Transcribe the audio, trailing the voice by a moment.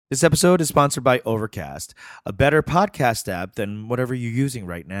This episode is sponsored by Overcast, a better podcast app than whatever you're using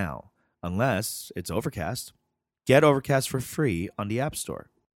right now, unless it's Overcast. Get Overcast for free on the App Store.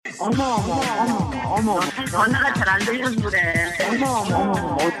 전화가 잘 안 들려서 그래.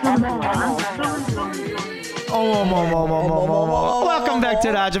 Welcome back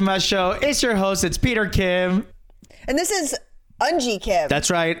to the Ajima Show. It's your host, it's Peter Kim. And this is Unnie Kim. That's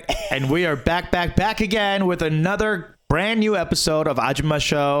right. And we are back again with another brand new episode of Ajima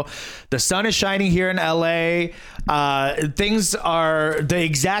Show. The sun is shining here in LA. Things are the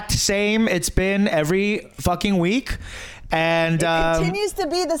exact same. It's been every fucking week. And it continues to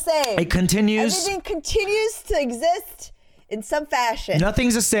be the same. It continues. Everything continues to exist in some fashion.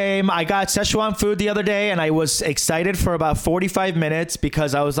 Nothing's the same. I got Szechuan food the other day and I was excited for about 45 minutes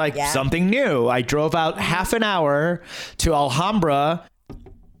because I was like, something new. I drove out half an hour to Alhambra,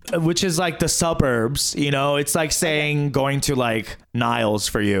 which is like the suburbs, you know, it's like saying going to like Niles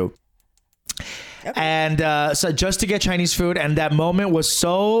for you. Okay. And so just to get Chinese food. And that moment was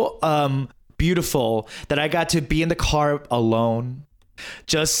so beautiful that I got to be in the car alone,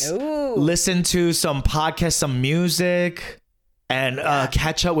 just listen to some podcast, some music, and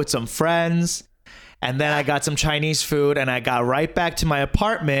catch up with some friends. And then I got some Chinese food and I got right back to my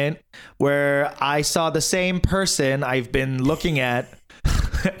apartment where I saw the same person I've been looking at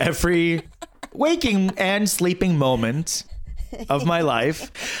every waking and sleeping moment of my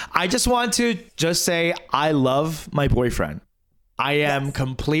life. I just want to say I love my boyfriend. I am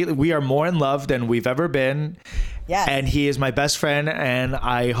completely, we are more in love than we've ever been. Yes. And he is my best friend and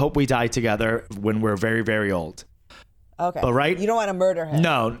I hope we die together when we're very, very old. Okay. But right? You don't want to murder him.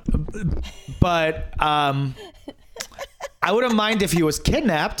 No. But I wouldn't mind if he was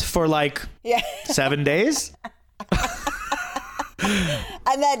kidnapped for like 7 days.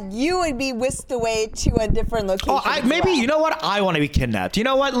 And then you would be whisked away to a different location. You know what? I want to be kidnapped. You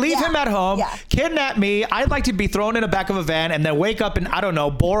know what? Leave him at home. Yeah. Kidnap me. I'd like to be thrown in the back of a van and then wake up in, I don't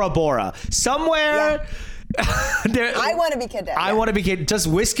know, Bora Bora. Somewhere. Yeah. I want to be kidnapped. I want to be kidnapped. Just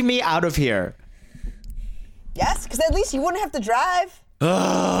whisk me out of here. Yes, because at least you wouldn't have to drive.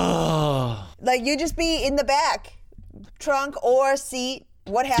 Like, you'd just be in the back. Trunk or seat,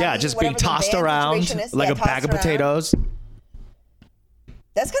 what have you. Yeah, just being tossed around like a bag of potatoes.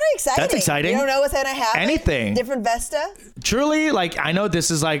 That's kind of exciting. That's exciting. You don't know what's going to happen. Anything. Different Vesta. Truly, like, I know this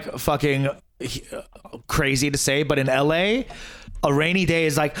is like fucking crazy to say, but in LA, a rainy day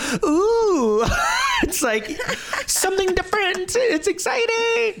is like, ooh, it's like something different. It's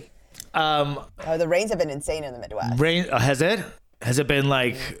exciting. The rains have been insane in the Midwest. Rain, has it? Has it been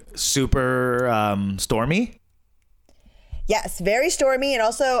like super stormy? Yes, very stormy. And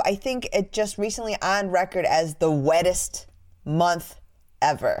also, I think it just recently on record as the wettest month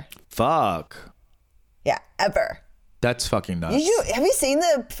ever. Fuck. Yeah, ever. That's fucking nuts. Have you seen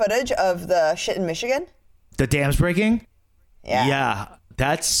the footage of the shit in Michigan? The dams breaking? Yeah. Yeah,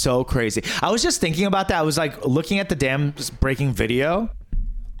 that's so crazy. I was just thinking about that. I was like looking at the dams breaking video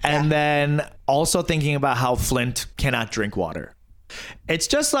and then also thinking about how Flint cannot drink water. It's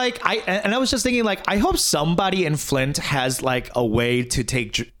just like, I was just thinking like, I hope somebody in Flint has like a way to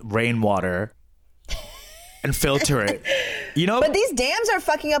take rainwater and filter it, you know. But these dams are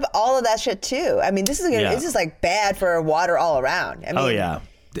fucking up all of that shit too. I mean, this is like bad for water all around. I mean,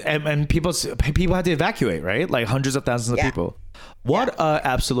 and people had to evacuate, right? Like hundreds of thousands of people. What a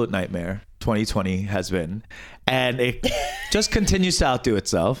absolute nightmare 2020 has been, and it just continues to outdo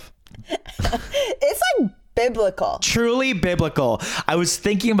itself. It's like biblical, truly biblical. I was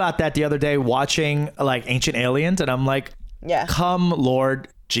thinking about that the other day, watching like Ancient Aliens, and I'm like, come Lord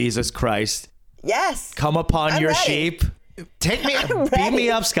Jesus Christ. Yes. Come upon your sheep. Take me, beat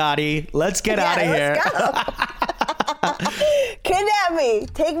me up, Scotty. Let's get out of here. Kidnap me.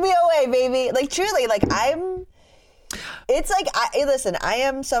 Take me away, baby. Like, truly, like, listen, I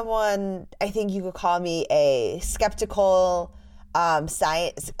am someone, I think you could call me a skeptical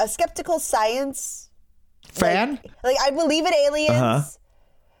science fan. Like I believe in aliens. Uh-huh.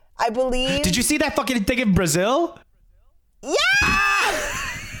 I believe. Did you see that fucking thing in Brazil? Yeah.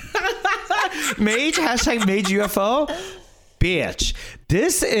 Mage, hashtag Mage UFO. Bitch,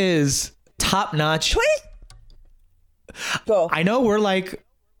 this is top notch. Go. I know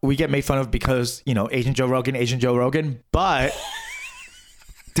we get made fun of because, you know, Asian Joe Rogan, but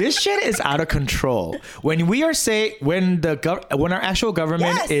this shit is out of control. When we are when our actual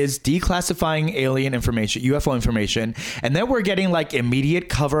government is declassifying alien information, UFO information, and then we're getting like immediate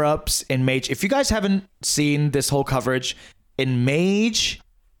cover-ups in Mage. If you guys haven't seen this whole coverage in Mage,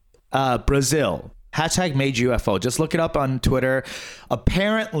 Brazil, hashtag Mage UFO, just look it up on Twitter.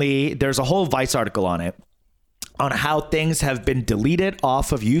 Apparently, there's a whole Vice article on it. on how things have been deleted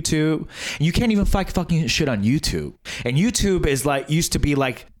off of YouTube. You can't even find fucking shit on YouTube. And YouTube is like, used to be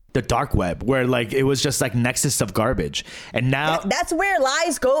like the dark web, where like it was just like nexus of garbage. And now that's where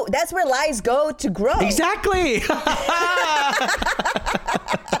lies go. That's where lies go to grow. Exactly.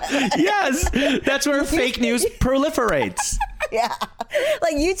 Yes, that's where fake news proliferates. Yeah,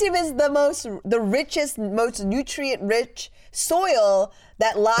 like YouTube is the richest, most nutrient rich soil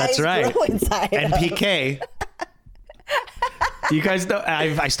that lies grow inside. NPK. You guys know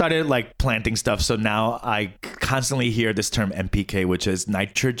I started like planting stuff, so now I constantly hear this term NPK, which is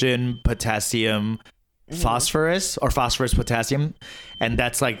nitrogen, potassium, phosphorus, or phosphorus, potassium, and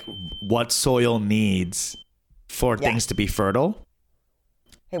that's like what soil needs for things to be fertile.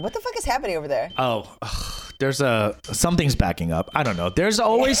 Hey, what the fuck is happening over there? Oh, there's something's backing up. I don't know. There's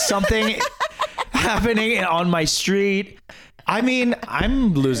always something happening on my street. I mean,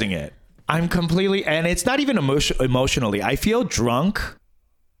 I'm losing it. I'm completely, and it's not even emotionally. I feel drunk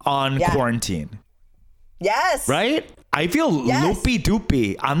on quarantine. Yes. Right? I feel loopy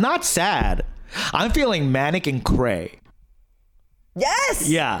doopy. I'm not sad. I'm feeling manic and cray. Yes.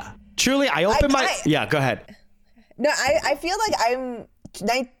 Yeah. Truly, I open yeah, go ahead. No, I feel like I'm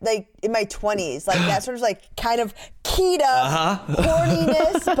like in my 20s, like that sort of like kind of keyed up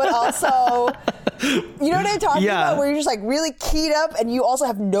horniness, but also, you know what I'm talking about, where you're just like really keyed up and you also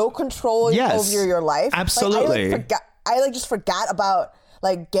have no control over your life. Absolutely. Like, I just forgot about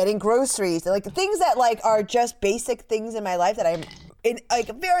like getting groceries and like things that like are just basic things in my life that I'm like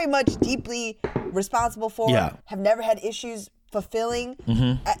very much deeply responsible for. Have never had issues fulfilling.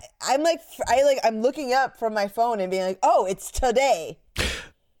 I'm looking up from my phone and being like, oh, it's today.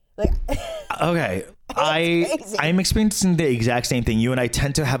 Like, okay, I'm experiencing the exact same thing. You and I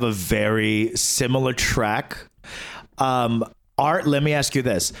tend to have a very similar track. Art, let me ask you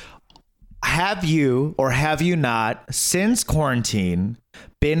this: have you or have you not, since quarantine,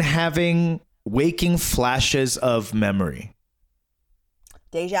 been having waking flashes of memory?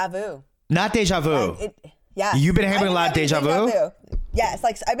 Deja vu. Not deja vu. Yeah. You've been having a lot of deja vu? Yes,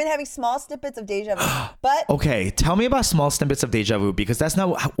 like I've been having small snippets of deja vu. But okay, tell me about small snippets of deja vu, because that's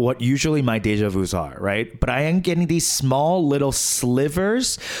not what usually my deja vus are, right? But I am getting these small little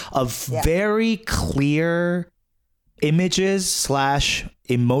slivers of very clear images /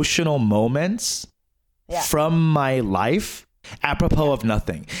 emotional moments from my life, apropos of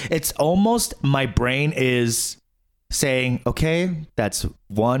nothing. It's almost my brain is saying, okay, that's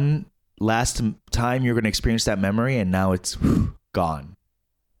one last time you're going to experience that memory, and now it's gone.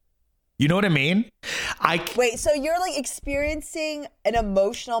 You know what I mean? Wait, so you're like experiencing an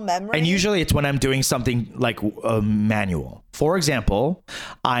emotional memory? And usually it's when I'm doing something like manual. For example,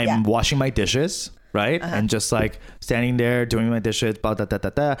 I'm washing my dishes, right? And just like standing there doing my dishes, blah, da, da, da,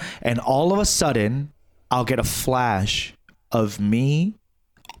 da, and all of a sudden I'll get a flash of me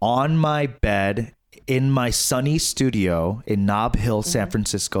on my bed in my sunny studio in Nob Hill, San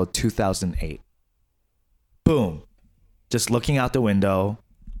Francisco, 2008. Boom. Just looking out the window,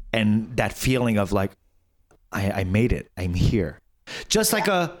 and that feeling of like, I made it. I'm here. Just like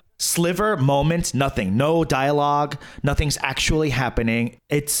a sliver moment, nothing. No dialogue. Nothing's actually happening.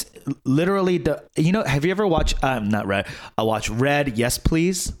 It's literally have you ever watched, watch Red, Yes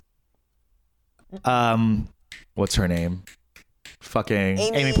Please? What's her name? Fucking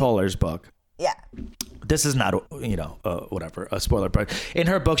Amy Poehler's book. Yeah. This is not, whatever, a spoiler, but in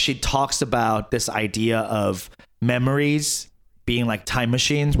her book, she talks about this idea of memories being like time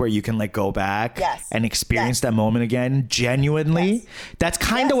machines where you can like go back and experience that moment again genuinely. Yes. That's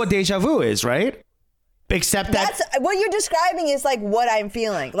kind of what deja vu is, right? Except that's what you're describing is like what I'm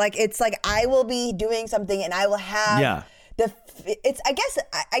feeling. Like, it's like I will be doing something and I will have I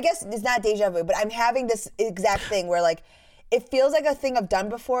guess it's not deja vu, but I'm having this exact thing where like, it feels like a thing I've done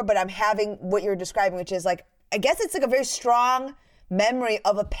before, but I'm having what you're describing, which is like, I guess it's like a very strong memory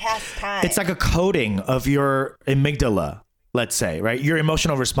of a past time. It's like a coding of your amygdala, let's say, right? Your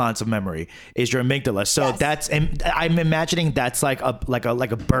emotional response of memory is your amygdala. So I'm imagining that's like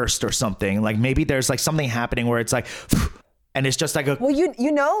a burst or something. Like maybe there's like something happening where it's like, and it's just like a. Well,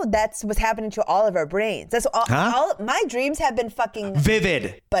 you know that's what's happening to all of our brains. That's all my dreams have been fucking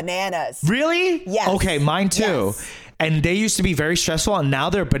vivid bananas. Really? Yes. Okay, mine too. Yes. And they used to be very stressful, and now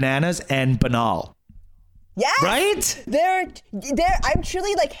they're bananas and banal. Yes. Right? They're I'm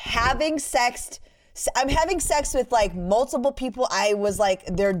truly like having sex. I'm having sex with like multiple people I was like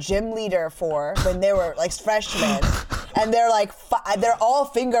their gym leader for when they were like freshmen, and they're like they're all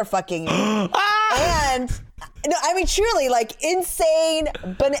finger fucking me. And no, I mean truly like insane,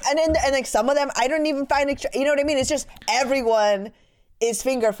 but and like some of them I don't even find it. You know what I mean? It's just everyone is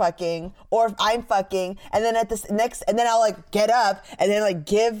finger fucking or if I'm fucking, and then and then I'll like get up and then like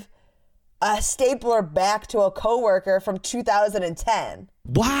give a stapler back to a coworker from 2010.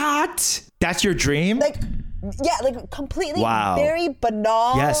 What? That's your dream? Like, yeah, like completely wow. very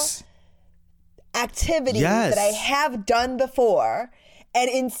banal yes. activities that I have done before, and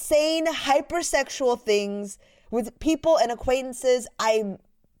insane hypersexual things with people and acquaintances I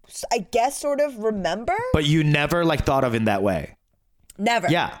guess sort of remember. But you never like thought of in that way? Never.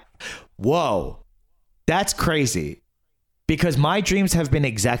 Yeah. Whoa. That's crazy. Because my dreams have been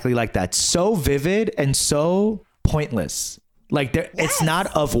exactly like that. So vivid and so pointless. Like it's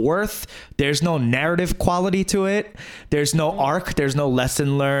not of worth. There's no narrative quality to it. There's no arc. There's no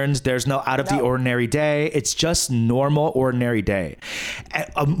lesson learned. There's no out of the ordinary day. It's just normal, ordinary day.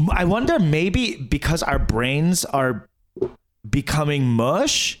 I wonder, maybe because our brains are becoming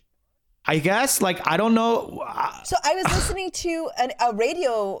mush, I guess. Like, I don't know. So I was listening to a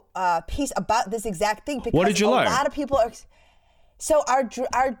radio piece about this exact thing. Because what did you learn? A lot of people are... So our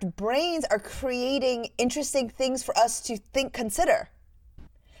brains are creating interesting things for us to consider.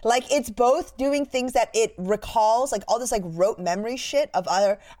 Like, it's both doing things that it recalls, like all this like rote memory shit of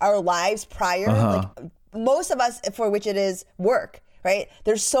our lives prior. Like most of us, for which it is work, right?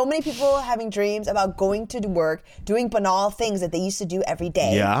 There's so many people having dreams about going to work, doing banal things that they used to do every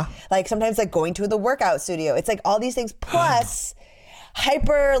day. Yeah. Like sometimes like going to the workout studio. It's like all these things plus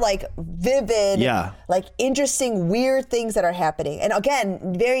hyper like vivid, like interesting, weird things that are happening. And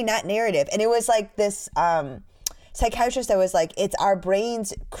again, very not narrative. And it was like this psychiatrist that was like, it's our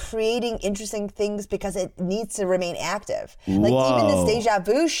brains creating interesting things because it needs to remain active. Like even this deja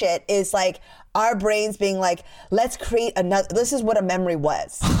vu shit is like our brains being like, let's create another, this is what a memory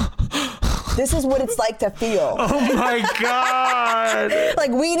was. This is what it's like to feel. Oh my God.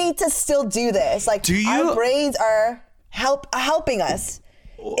 Like we need to still do this. Like our brains are helping us.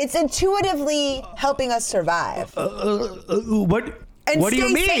 It's intuitively helping us survive. What do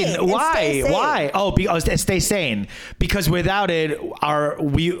you mean? Sane. Why? Why? Oh, because stay sane. Because without it, our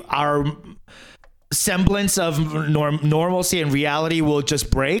semblance of normalcy and reality will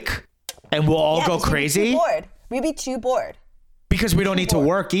just break, and we'll all go crazy. We'd be too bored. Because we don't need to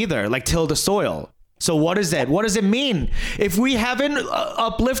work either, like till the soil. So what is that? What does it mean if we haven't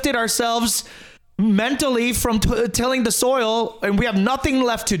uplifted ourselves mentally from tilling the soil and we have nothing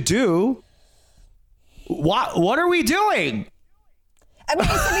left to do? What are we doing? I mean,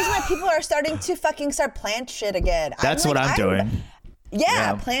 it's the reason why people are starting to start plant shit again. That's what I'm doing.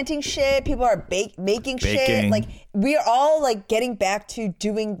 Yeah, planting shit. People are making shit. Like we are all like getting back to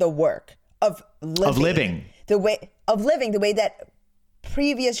doing the work of living. The way that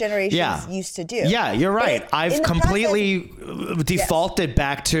previous generations used to do. Yeah, you're right. I've completely defaulted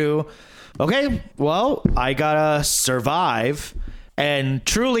back to, okay, well, I gotta survive. And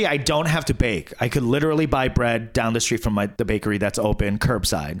truly, I don't have to bake. I could literally buy bread down the street from the bakery that's open,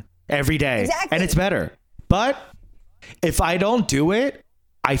 curbside, every day. Exactly. And it's better. But if I don't do it,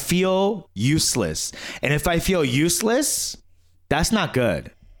 I feel useless. And if I feel useless, that's not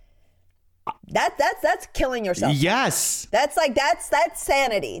good. That's killing yourself. Yes. That's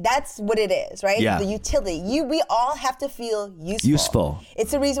sanity. That's what it is, right? Yeah. The utility. We all have to feel useful.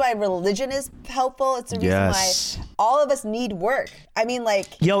 It's the reason why religion is helpful. It's the reason why all of us need work. I mean,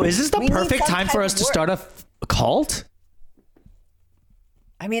 like, yo, is this the perfect time for us to start a cult?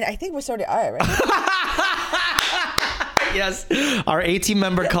 I mean, I think we sort of are, right? Yes, our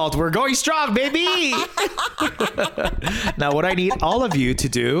 18-member cult. We're going strong, baby. Now, what I need all of you to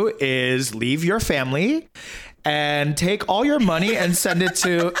do is leave your family and take all your money and send it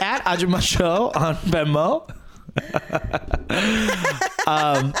to @Ajuma Show on Venmo.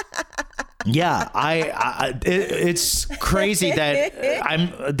 It's crazy that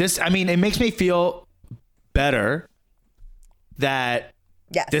I mean, it makes me feel better that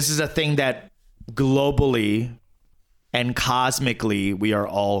this is a thing that globally and cosmically we are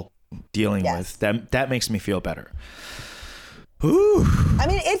all dealing with. That makes me feel better. Ooh. I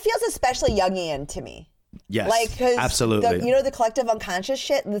mean, it feels especially Jungian to me. Yes, like, cause absolutely. The collective unconscious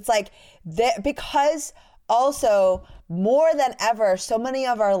shit. And it's like because also more than ever, so many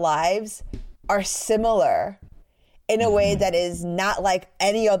of our lives are similar in a way that is not like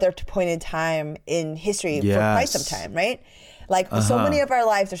any other point in time in history for quite some time, right? Like so many of our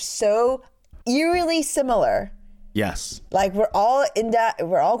lives are so eerily similar. Yes. Like we're all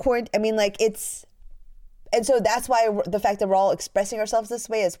quarantined. I mean, like and so that's why the fact that we're all expressing ourselves this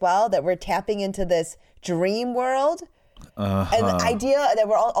way as well, that we're tapping into this dream world. And the idea that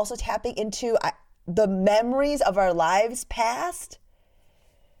we're all also tapping into the memories of our lives past.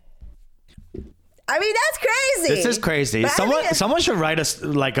 I mean, that's crazy. This is crazy. Someone should write us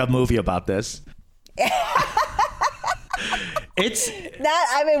like a movie about this. It's not.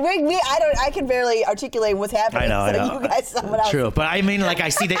 I mean, I can barely articulate what's happening. I know. You guys, someone else. True, but I mean, like, I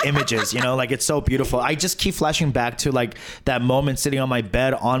see the images. Like it's so beautiful. I just keep flashing back to like that moment sitting on my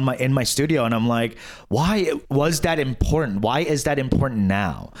bed in my studio, and I'm like, why was that important? Why is that important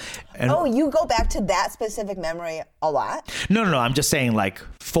now? And you go back to that specific memory a lot? No. I'm just saying, like,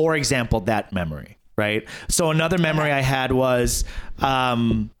 for example, that memory, right? So another memory I had was.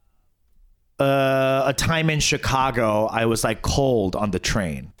 A time in Chicago, I was like cold on the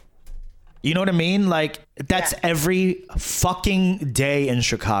train. You know what I mean? Like that's every fucking day in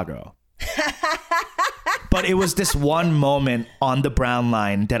Chicago. But it was this one moment on the Brown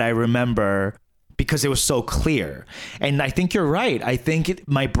Line that I remember because it was so clear. And I think you're right. I think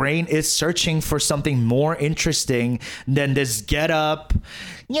my brain is searching for something more interesting than this get up,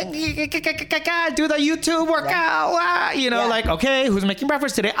 do the YouTube workout. Like, okay, who's making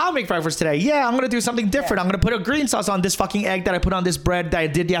breakfast today? I'll make breakfast today. Yeah, I'm going to do something different. I'm going to put a green sauce on this fucking egg that I put on this bread that I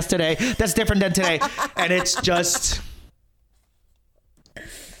did yesterday. That's different than today. And it's just...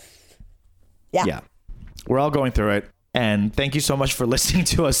 Yeah. We're all going through it. And thank you so much for listening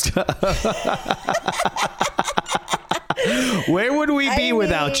to us. Where would we be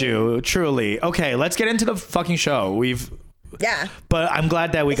without you? Truly. Okay, let's get into the fucking show. But I'm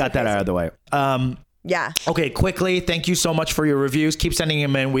glad that we got that out of the way. Yeah. Okay, quickly, thank you so much for your reviews. Keep sending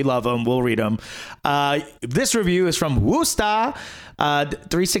them in. We love them. We'll read them. This review is from Woosta,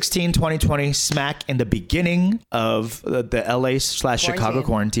 3/16/2020, smack in the beginning of the LA/Chicago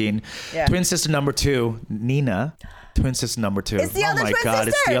quarantine. Yeah. Twin sister number 2, Nina. Twin sister number 2. It's the other twin sister.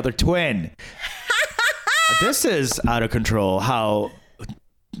 It's the other twin. This is out of control. How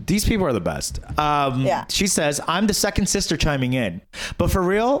these people are the best. She says, I'm the second sister chiming in. But for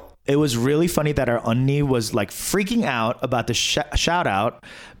real, it was really funny that our Unnie was like freaking out about the shout out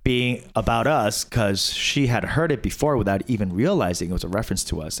being about us because she had heard it before without even realizing it was a reference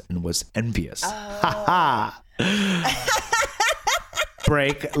to us and was envious.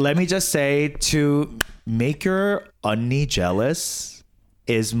 Break. Let me just say, to make your Unnie jealous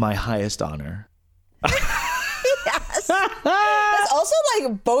is my highest honor. Yes. That's also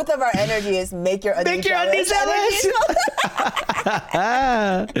like both of our energy is make your Unnie jealous.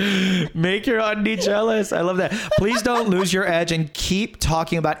 Make your Unnie jealous. I love that. Please don't lose your edge and keep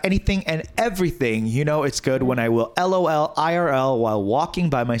talking about anything and everything. It's good when I will LOL IRL while walking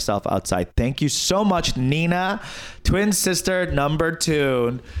by myself outside. Thank you so much, Nina, twin sister number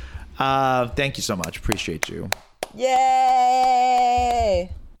 2. Thank you so much. Appreciate you.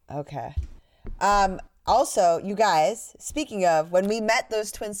 Yay. Okay. Also, you guys, speaking of, when we met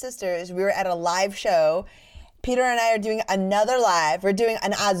those twin sisters, we were at a live show. Peter and I are doing another live. We're doing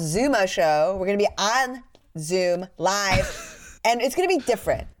an Azuma show. We're going to be on Zoom live, and it's going to be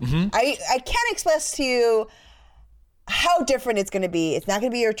different. Mm-hmm. I can't express to you how different it's going to be. It's not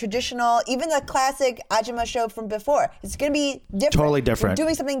going to be your traditional, even the classic Azuma show from before. It's going to be different. Totally different. We're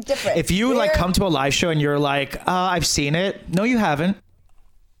doing something different. If you come to a live show and you're like, I've seen it. No, you haven't.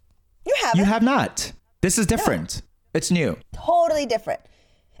 You haven't. You have not. This is different. No. It's new. Totally different.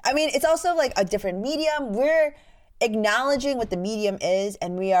 I mean, it's also like a different medium. We're acknowledging what the medium is,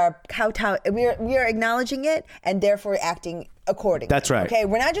 and we are acknowledging it, and therefore acting accordingly. That's right. Okay,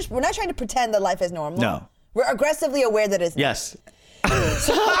 we're not trying to pretend that life is normal. No. We're aggressively aware that it's not. Yes.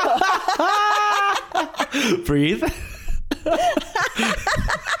 Breathe.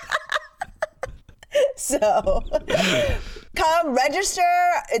 So come register.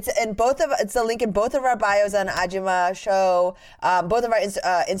 It's the link in both of our bios on Ajima Show, both of our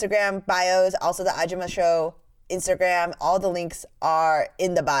Instagram bios, also the Ajima Show Instagram. All the links are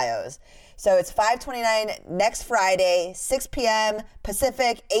in the bios. So it's 5/29 next Friday, 6 p.m.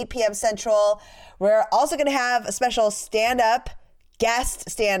 Pacific, 8 p.m. Central. We're also going to have a special guest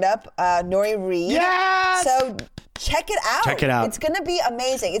stand-up, Nori Reed. Yes! So check it out. Check it out. It's going to be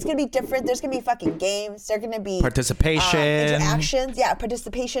amazing. It's going to be different. There's going to be fucking games. There's going to be participation, interactions. Yeah,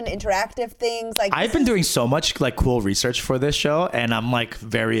 participation, interactive things. I've been doing so much cool research for this show, and I'm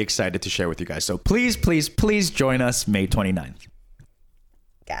very excited to share with you guys. So please, please, please join us May 29th.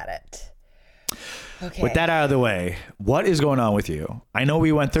 Got it. Okay. With that out of the way, what is going on with you? I know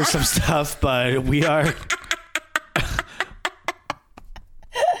we went through some stuff, but we are...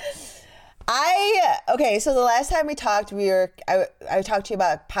 Okay, so the last time we talked, I talked to you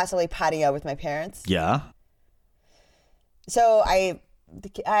about possibly patio with my parents. Yeah. So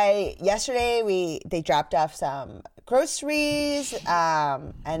yesterday they dropped off some groceries,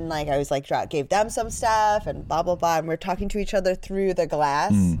 and I was gave them some stuff and blah blah blah, and we're talking to each other through the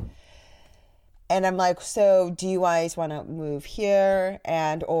glass. And I'm like, so do you guys want to move here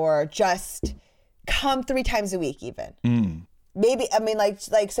or just come 3 times a week even? Maybe, I mean, like,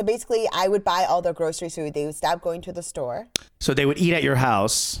 so basically I would buy all their groceries food. They would stop going to the store. So they would eat at your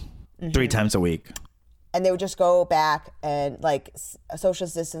house 3 times a week. And they would just go back and like social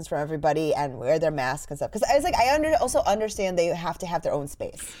distance from everybody and wear their masks and stuff. Because I was like, also understand they have to have their own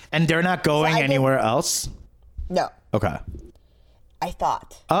space. And they're not going anywhere else? No. Okay. I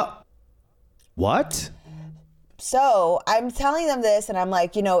thought. What? So I'm telling them this and I'm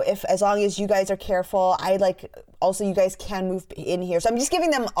like, as long as you guys are careful, also you guys can move in here. So I'm just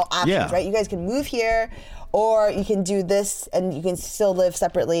giving them options, right? You guys can move here or you can do this and you can still live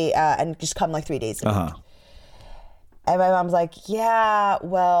separately and just come like 3 days a week. And my mom's like, yeah,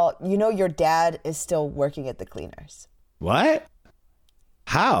 well, your dad is still working at the cleaners. What?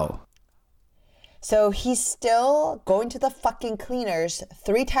 How? So he's still going to the fucking cleaners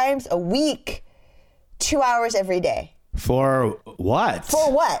 3 times a week, 2 hours every day. For what?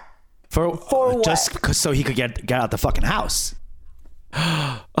 For what? For what? Just so he could get out the fucking house.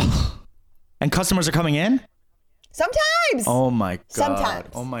 And customers are coming in? Sometimes. Oh my God. Sometimes.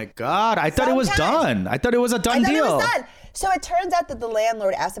 Oh my God. I thought it was done. I thought it was a done deal. It was done. So it turns out that the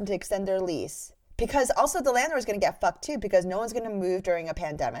landlord asked them to extend their lease. Because also the landlord is going to get fucked too because no one's going to move during a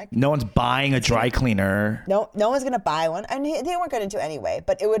pandemic. No one's buying a dry cleaner. No one's going to buy one. And they weren't going to anyway.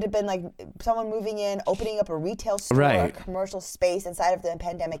 But it would have been like someone moving in, opening up a retail store, a commercial space inside of the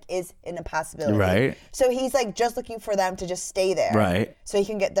pandemic is an impossibility. Right. So he's like just looking for them to just stay there. Right. So he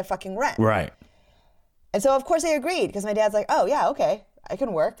can get their fucking rent. Right. And so of course they agreed because my dad's like, oh yeah, okay, I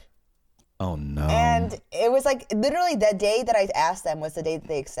can work. Oh no. And it was like literally the day that I asked them was the day that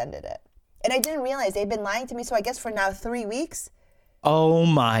they extended it. And I didn't realize they'd been lying to me. So I guess for now 3 weeks. Oh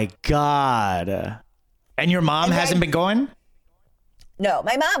my God. And your mom hasn't been going? No,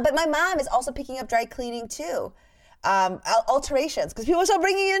 my mom is also picking up dry cleaning too. Alterations, because people are still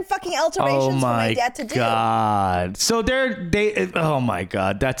bringing in fucking alterations for my dad to do. Oh my God. So oh my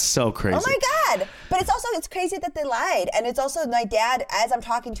God, that's so crazy. Oh my God. But it's crazy that they lied. And it's also my dad, as I'm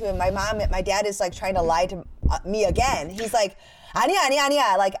talking to him, my dad is like trying to lie to me again. He's like,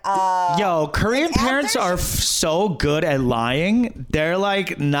 아니야. Like, yo, Korean parents are so good at lying. They're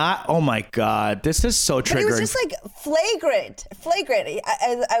like not, oh my God, this is so triggering. But it was just like flagrant.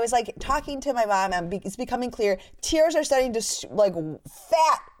 I was like talking to my mom and it's becoming clear. Tears are starting to like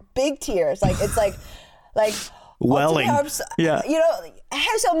fat, big tears. Like, it's like welling. Yeah.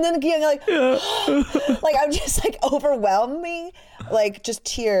 할 수 없는 그냥 like I'm just like overwhelming, like just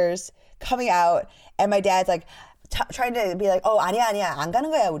tears coming out. And my dad's like, trying to be like, 아니야, 안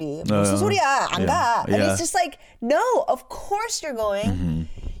가는 거야, 우리. 무슨 소리야, 안 가. And it's just like, no, of course you're going. Mm-hmm.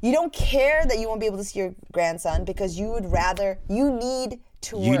 You don't care that you won't be able to see your grandson because you need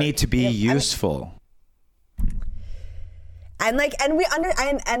to work. You need to be useful. And I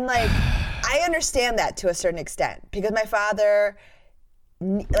understand that to a certain extent because my father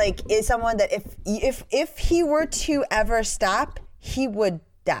like is someone that if he were to ever stop, he would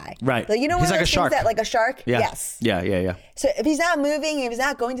die. Right. Like, he's like a shark. Like a shark? Yeah. Yes. Yeah. So if he's not moving, if he's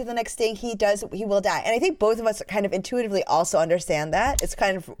not going to the next thing, he will die. And I think both of us kind of intuitively also understand that. It's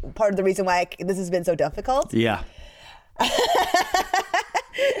kind of part of the reason why this has been so difficult. Yeah.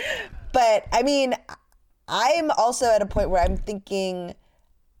 But I mean, I'm also at a point where I'm thinking,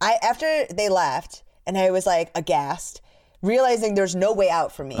 after they left and I was like aghast, realizing there's no way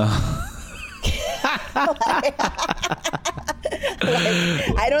out for me.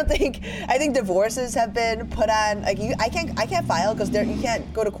 I think divorces have been put on. Like I can't file because you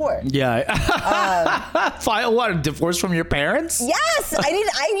can't go to court. Yeah. File what? A divorce from your parents? Yes. I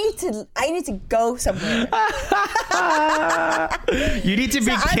need to go somewhere. You need to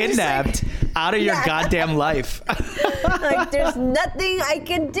be kidnapped out of your goddamn life. Like there's nothing I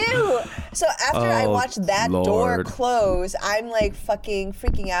can do. So after I watched that door close, I'm like fucking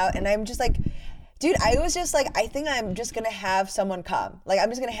freaking out, and I'm just like, dude, I was just like, I think I'm just going to have someone come. Like, I'm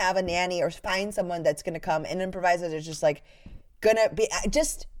just going to have a nanny or find someone that's going to come. And improviser is just like, going to be,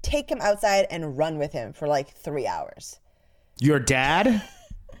 just take him outside and run with him for like 3 hours. Your dad?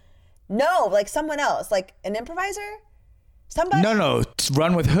 No, like someone else. Like an improviser? Somebody? No.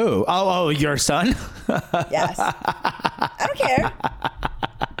 Run with who? Oh, your son? Yes. I don't care.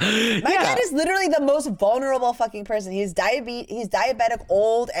 My dad is literally the most vulnerable fucking person. He's diabetic,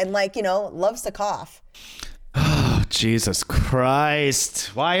 old, and loves to cough. Oh, Jesus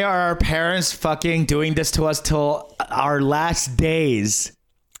Christ. Why are our parents fucking doing this to us till our last days?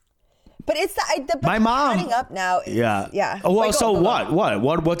 But it's my mom potting up now. Yeah. Oh, well, so what?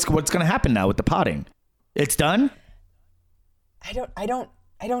 What's going to happen now with the potting? It's done? I don't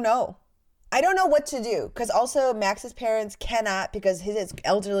know. I don't know what to do because also Max's parents cannot because his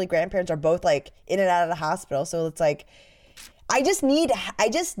elderly grandparents are both like in and out of the hospital. So it's like, I just need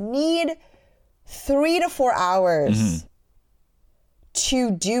 3 to 4 hours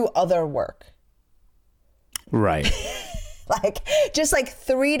to do other work. Right. Like just like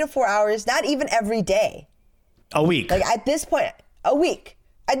 3 to 4 hours, not even every day. A week. Like at this point, a week.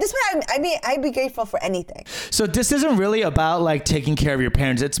 At this point, I'd be grateful for anything. So this isn't really about like taking care of your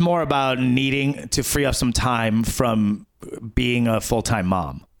parents. It's more about needing to free up some time from being a full-time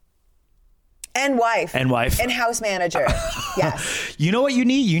mom. And wife. And house manager. Yes. You know what you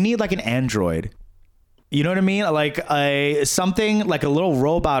need? You need like an android. You know what I mean? Like something like a little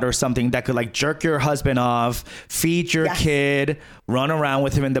robot or something that could like jerk your husband off, feed your kid, run around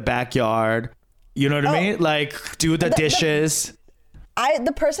with him in the backyard. You know what I mean? Like do the dishes.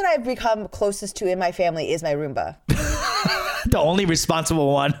 The person I've become closest to in my family is my Roomba. The only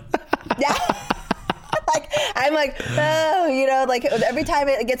responsible one. Yeah. I'm like, oh, you know, like every time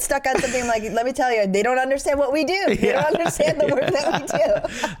it gets stuck on something, I'm like, let me tell you, they don't understand what we do. They don't understand the work that we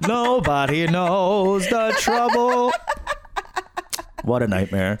do. Nobody knows the trouble. What a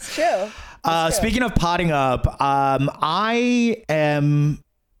nightmare. It's true. Speaking of potting up, I'm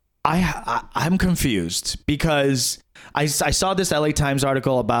confused because I saw this LA Times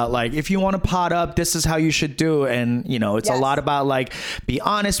article about like, if you want to pot up, this is how you should do. And, you know, it's a lot about like, be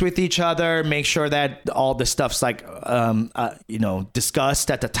honest with each other, make sure that all the stuff's like, you know,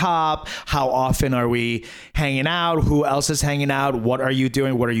 discussed at the top. How often are we hanging out? Who else is hanging out? What are you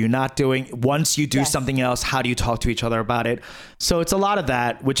doing? What are you not doing? Once you do something else, how do you talk to each other about it? So it's a lot of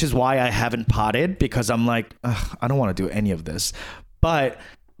that, which is why I haven't potted because I'm like, I don't want to do any of this. But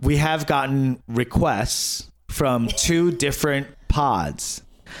we have gotten requests from 2 different pods.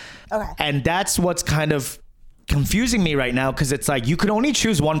 Okay. And that's what's kind of confusing me right now because it's like you could only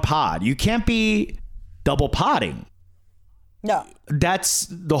choose one pod. You can't be double podding. No. That's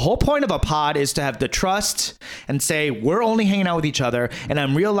the whole point of a pod is to have the trust and say we're only hanging out with each other. And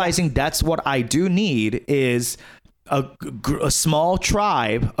I'm realizing that's what I do need is a small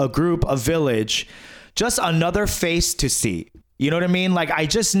tribe, a group, a village, just another face to see. You know what I mean? Like, I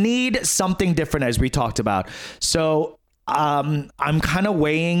just need something different as we talked about. So I'm kind of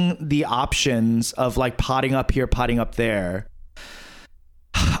weighing the options of like potting up here, potting up there.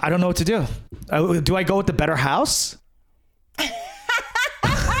 I don't know what to do. Do I go with the better house?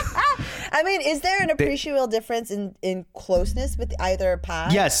 I mean, is there an appreciable difference in closeness with either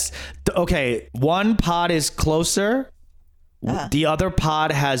pod? Yes. Okay. One pod is closer. The other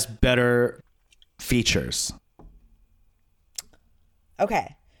pod has better features.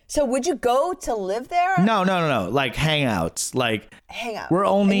 Okay. So would you go to live there? No. Like hangouts. Like hangout. We're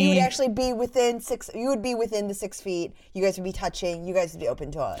only. And you would actually be within 6. You would be within the 6 feet. You guys would be touching. You guys would be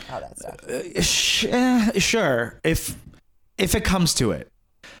open to all that stuff. Sure. If it comes to it.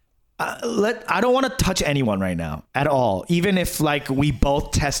 I don't want to touch anyone right now at all. Even if like we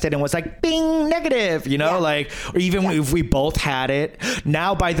both tested and was like, bing, negative, you know, like, or even if we both had it.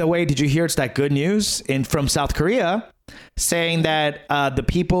 Now, by the way, did you hear it's that good news from South Korea saying that the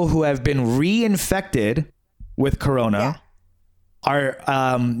people who have been reinfected with corona are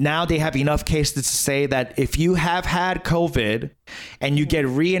now they have enough cases to say that if you have had COVID and you get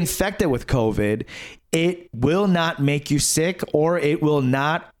reinfected with COVID, it will not make you sick or it will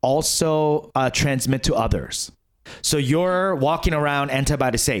not also transmit to others. So you're walking around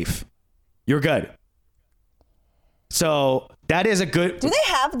antibody safe. You're good. So that is a good. Do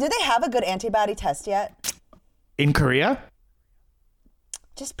they have a good antibody test yet? In Korea?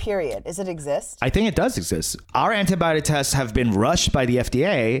 Just period. Does it exist? I think it does exist. Our antibody tests have been rushed by the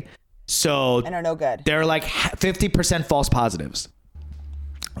FDA. And are no good. They're like 50% false positives.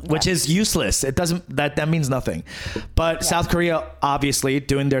 Which is useless. It doesn't, that means nothing. But South Korea, obviously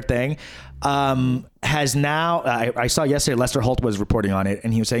doing their thing, has now, I saw yesterday, Lester Holt was reporting on it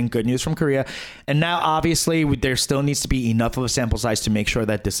and he was saying good news from Korea. And now obviously there still needs to be enough of a sample size to make sure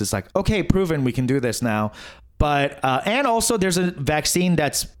that this is like, okay, proven we can do this now. But, and also there's a vaccine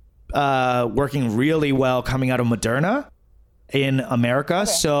that's working really well coming out of Moderna in America. Okay.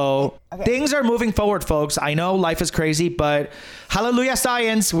 So things are moving forward, folks. I know life is crazy, but hallelujah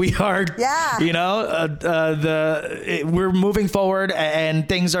science. We are, you know, we're moving forward and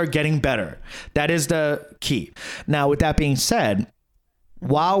things are getting better. That is the key. Now, with that being said,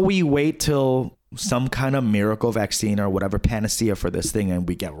 while we wait till some kind of miracle vaccine or whatever panacea for this thing and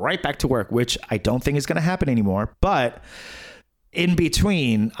we get right back to work, which I don't think is going to happen anymore, but in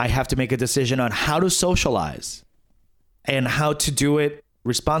between, I have to make a decision on how to socialize and how to do it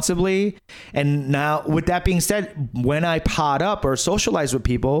responsibly. And now with that being said, when I pod up or socialize with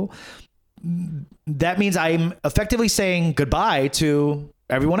people, that means I'm effectively saying goodbye to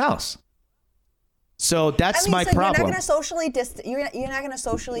everyone else. So that's my problem. You're not going to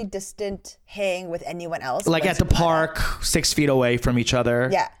socially distant hang with anyone else. Like at the park, 6 feet away from each other.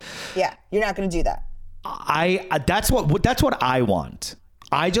 Yeah. You're not going to do that. That's what I want.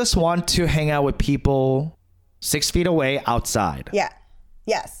 I just want to hang out with people 6 feet away outside. Yeah.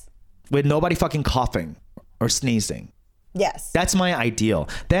 Yes. With nobody fucking coughing or sneezing. Yes. That's my ideal.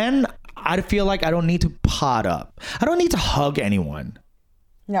 Then I feel like I don't need to pod up. I don't need to hug anyone.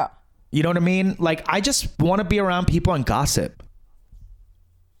 No. You know what I mean? Like, I just want to be around people and gossip.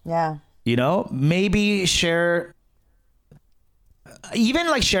 Yeah. You know, maybe share, even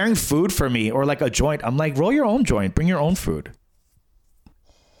like sharing food for me or like a joint. I'm like, roll your own joint, bring your own food.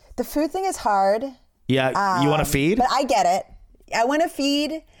 The food thing is hard. Yeah. You want to feed? But I get it. I want to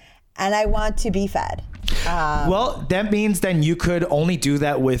feed and I want to be fed. Well, that means then you could only do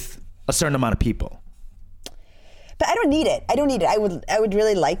that with a certain amount of people. But I don't need it. I would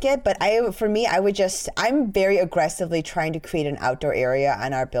really like it, but I'm very aggressively trying to create an outdoor area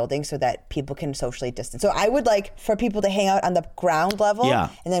on our building so that people can socially distance. So I would like for people to hang out on the ground level,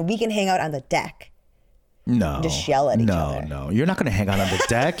 and then we can hang out on the deck. No. And just yell at each other. No. You're not going to hang out on the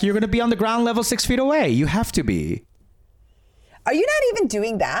deck. You're going to be on the ground level 6 feet away. You have to be. Are you not even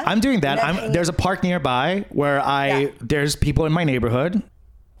doing that? I'm doing that. There's a park nearby where there's people in my neighborhood.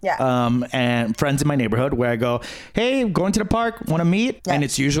 Yeah. And friends in my neighborhood where I go, hey, going to the park, want to meet? Yeah. And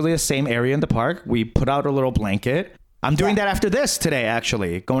it's usually the same area in the park. We put out a little blanket. I'm doing that after this today,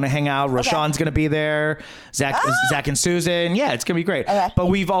 actually. Going to hang out. Rashawn's going to be there. Zach and Susan. Yeah, it's going to be great. Okay. But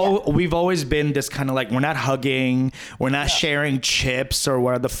we've always been this kind of like, we're not hugging. We're not sharing chips or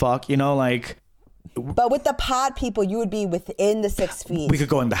where the fuck, you know, like. But with the pod people, you would be within the 6 feet. We could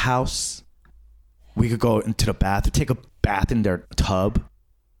go in the house. We could go into the bath, take a bath in their tub.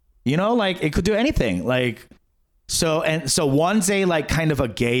 You know, like it could do anything. Like, so one's a like kind of a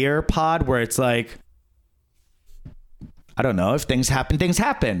gayer pod where it's like, I don't know, if things happen, things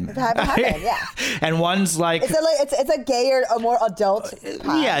happen. Yeah. And one's like, it's a gayer, a more adult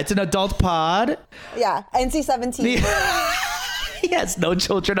pod. Yeah, it's an adult pod. Yeah, NC-17. Yes, no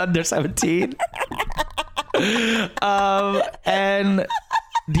children under 17. And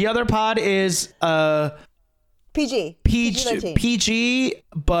the other pod is PG,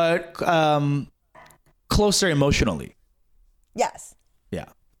 but closer emotionally. Yes. Yeah.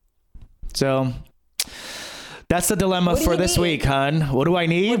 So that's the dilemma for this week, hon. What do I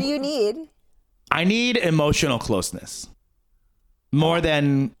need? What do you need? I need emotional closeness. More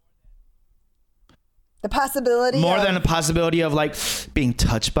than the possibility of like being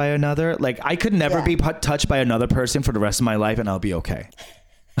touched by another. Like I could never be touched by another person for the rest of my life and I'll be okay.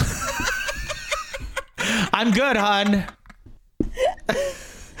 I'm good, hon.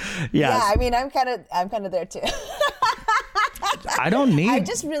 Yes. Yeah, I mean, I'm kind of there too. I don't need. I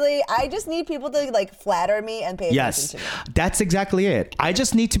just need people to like flatter me and pay attention to me. That's exactly it. I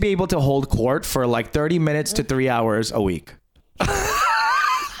just need to be able to hold court for like 30 minutes to 3 hours a week.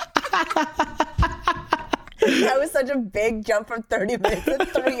 That was such a big jump from 30 minutes to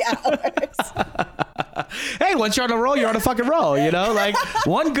 3 hours. Hey, once you're on a roll, you're on a fucking roll, you know? Like,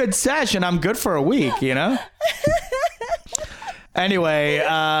 one good session, I'm good for a week, you know? Anyway,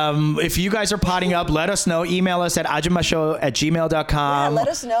 if you guys are potting up, let us know. Email us at ajumashow@gmail.com. Yeah, let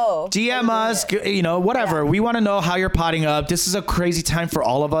us know. DM us, you know, whatever. Yeah. We want to know how you're potting up. This is a crazy time for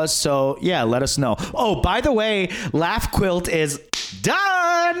all of us. So, yeah, let us know. Oh, by the way, Laugh Quilt is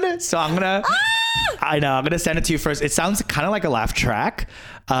done. So I'm going to send it to you first. It sounds kind of like a laugh track,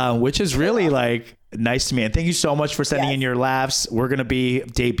 which is really like nice to me. And thank you so much for sending in your laughs. We're going to be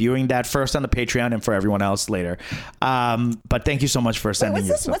debuting that first on the Patreon and for everyone else later. But thank you so much for sending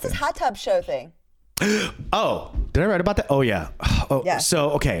What's this hot tub show thing? Oh, did I write about that? Oh, yeah.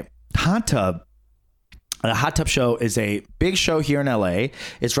 So, okay. Hot tub. The Hot Tub Show is a big show here in LA.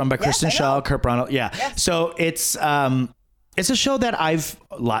 It's run by Kristen Shaw, Kurt Brunel. Yeah. Yes. So it's a show that I've,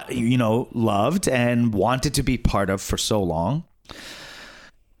 loved and wanted to be part of for so long.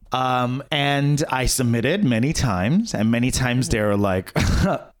 And I submitted many times, and many times they were like,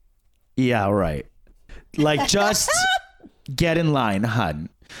 yeah, right. Like, just get in line, hun.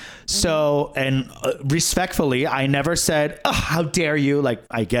 So, and respectfully, I never said, oh, how dare you? Like,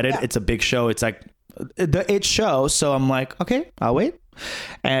 I get it. Yeah. It's a big show. It's like it's show. So I'm like, okay, I'll wait.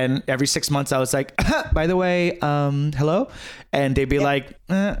 And every 6 months I was like, by the way, hello. And they'd be like,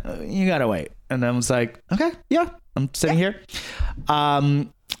 you gotta wait. And I was like, okay, yeah, I'm sitting here.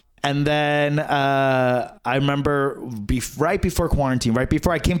 And then I remember right before quarantine, right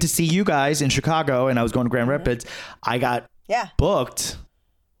before I came to see you guys in Chicago and I was going to Grand Rapids, I got booked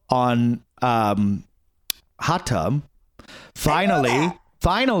on hot tub.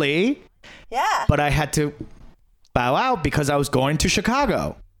 Finally. Yeah. But I had to bow out because I was going to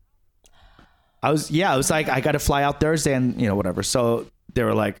Chicago. I was like, I got to fly out Thursday and, whatever. So they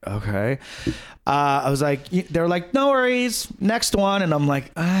were like, okay. I was like, they were like, no worries. Next one. And I'm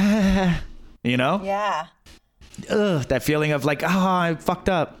like, Yeah. Ugh, that feeling of like, I fucked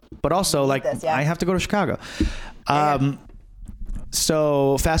up. But also like, I have to go to Chicago.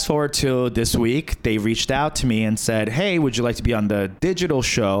 So fast forward to this week, they reached out to me and said, hey, would you like to be on the digital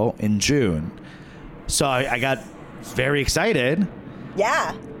show in June? So I got very excited.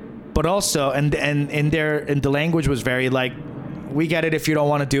 Yeah. But also, and the language was very like, we get it if you don't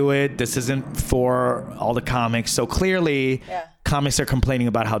want to do it. This isn't for all the comics. So clearly, comics are complaining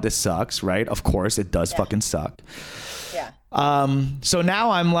about how this sucks, right? Of course, it does fucking suck. Yeah. So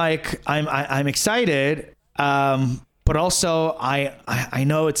now I'm like, I'm excited. But also, I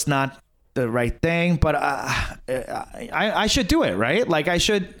know it's not the right thing, but I should do it, right? Like I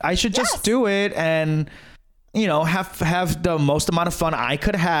should just do it and have the most amount of fun I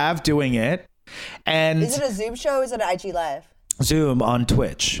could have doing it. And is it a Zoom show? Or is it an IG Live? Zoom on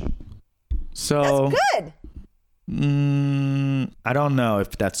Twitch. So that's good. I don't know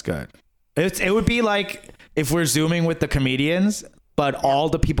if that's good. It would be like if we're Zooming with the comedians, but all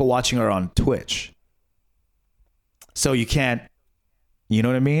the people watching are on Twitch. So you can't, you know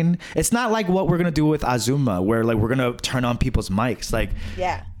what I mean? It's not like what we're going to do with Azuma, where like we're going to turn on people's mics. Like,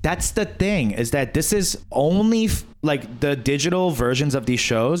 that's the thing, is that this is only like the digital versions of these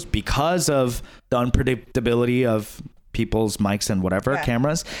shows, because of the unpredictability of people's mics and whatever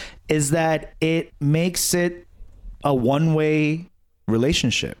cameras, is that it makes it a one-way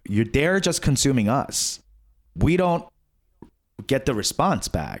relationship. They're just consuming us. We don't get the response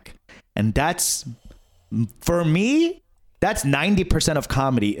back. And that's, for me, that's 90% of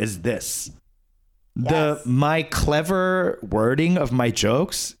comedy is this. My clever wording of my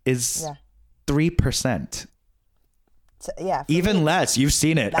jokes is 3%. So, even less. You've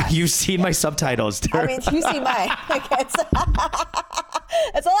seen it. You've seen my subtitles. I mean, you see mine. Like, it's a lot.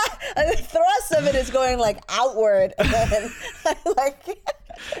 The thrust of it is going like outward. And then, like,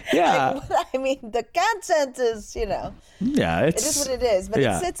 I mean, the content is, Yeah, it is what it is. But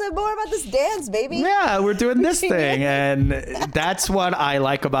it's more about this dance, baby. Yeah, we're doing this thing. And that's what I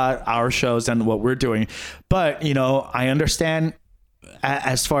like about our shows and what we're doing. But, I understand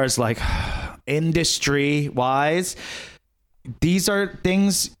as far as like industry wise, these are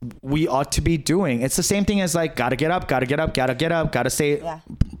things we ought to be doing. It's the same thing as like, gotta get up, gotta stay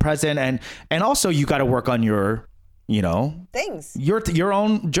present. And also you gotta work on your, things, your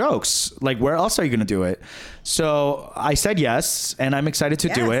own jokes. Like, where else are you going to do it? So I said yes, and I'm excited to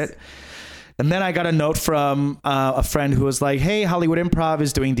do it. And then I got a note from a friend who was like, hey, Hollywood Improv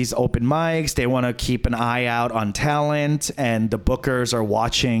is doing these open mics. They want to keep an eye out on talent, and the bookers are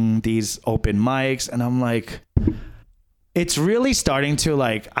watching these open mics. And I'm like, it's really starting to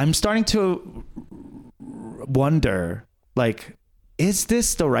like, I'm starting to wonder, like, is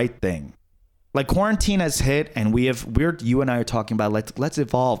this the right thing? Like, quarantine has hit, and you and I are talking about, let's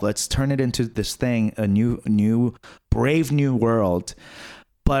evolve. Let's turn it into this thing, a new, brave new world.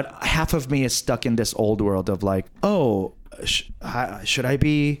 But half of me is stuck in this old world of like, should I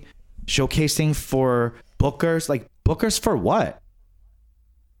be showcasing for bookers? Like, bookers for what?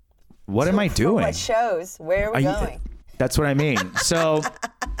 What am I doing? What shows? Where are we going? That's what I mean. So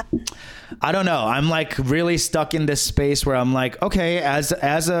I don't know. I'm like really stuck in this space where I'm like, okay, as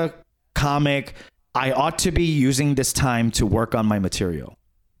a comic, I ought to be using this time to work on my material.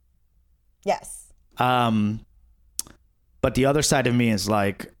 Yes. But the other side of me is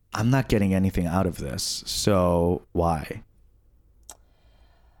like, I'm not getting anything out of this. So why?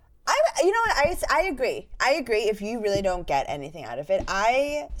 I agree. I agree if you really don't get anything out of it.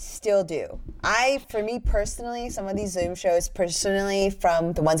 I still do. For me personally, some of these Zoom shows personally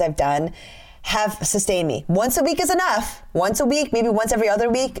from the ones I've done have sustained me. Once a week is enough. Once a week, maybe once every other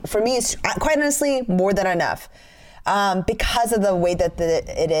week. For me, it's quite honestly more than enough. Because of the way that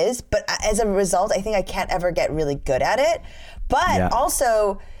it is. But as a result, I think I can't ever get really good at it. But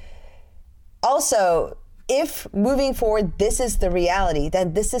also, if moving forward, this is the reality,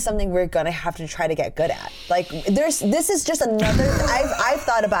 then this is something we're going to have to try to get good at. Like, this is just another, I've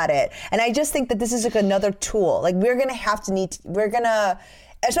thought about it. And I just think that this is like another tool. Like, we're going to,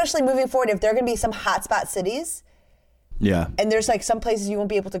 especially moving forward, if there are going to be some hotspot cities, and there's like some places you won't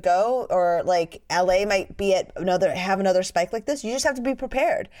be able to go, or like LA might be have another spike like this. You just have to be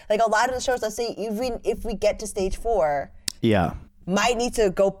prepared. Like, a lot of the shows, let's say if we get to stage 4, might need to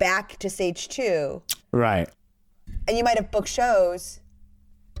go back to stage 2. Right. And you might have booked shows.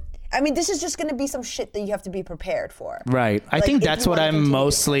 I mean, this is just going to be some shit that you have to be prepared for. Right. I think that's what I'm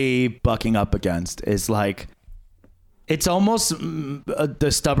mostly bucking up against is like, it's almost the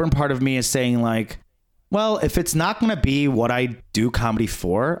stubborn part of me is saying like, well, if it's not going to be what I do comedy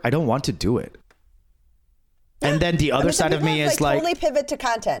for, I don't want to do it. And then the other side of me is like totally pivot to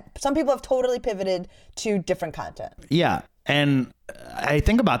content. Some people have totally pivoted to different content. Yeah. And I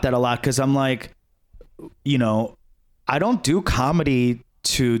think about that a lot because I'm like, you know, I don't do comedy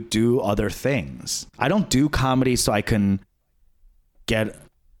to do other things. I don't do comedy so I can get,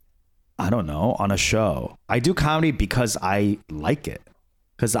 I don't know, on a show. I do comedy because I like it.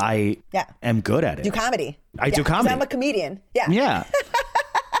 Because I am good at it. Do comedy. I do comedy. I'm a comedian. Yeah. Yeah.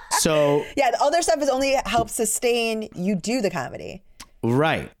 So yeah, the other stuff is only help sustain you do the comedy.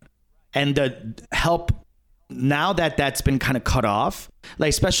 Right. And the help now that that's been kind of cut off, like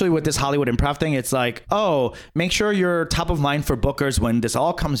especially with this Hollywood improv thing, it's like, oh, make sure you're top of mind for bookers when this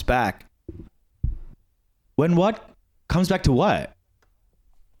all comes back. When what? Comes back to what?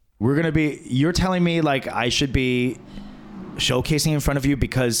 You're telling me like I should be showcasing in front of you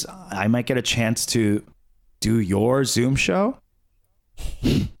because I might get a chance to do your Zoom show?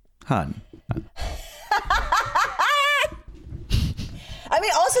 Hun. I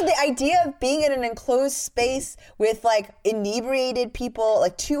mean, also the idea of being in an enclosed space with like inebriated people,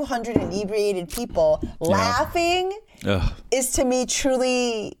 like 200 inebriated people laughing is to me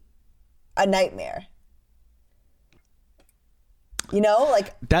truly a nightmare. You know,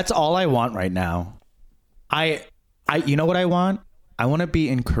 like that's all I want right now. You know what I want? I want to be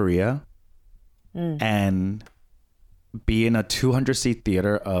in Korea and be in a 200-seat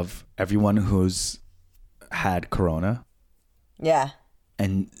theater of everyone who's had corona. Yeah.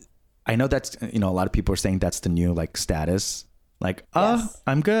 And I know that's, you know, a lot of people are saying that's the new like status. Like,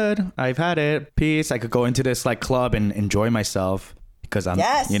 I'm good. I've had it. Peace. I could go into this like club and enjoy myself because I'm,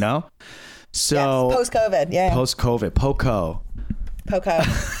 you know? So post-COVID. Yeah. Post-COVID. Poco.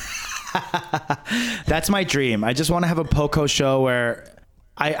 That's my dream. I just want to have a Poco show where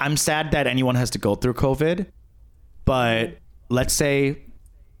I'm sad that anyone has to go through COVID, but let's say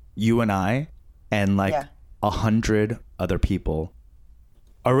you and I and like 100 other people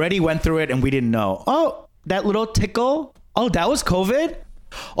already went through it and we didn't know. Oh, that little tickle. Oh, that was COVID.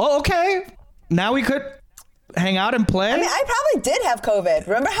 Oh, okay. Now we could hang out and play. I mean, I probably did have COVID.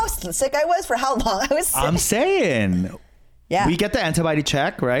 Remember how sick I was for how long I was sick? I'm saying. Yeah. We get the antibody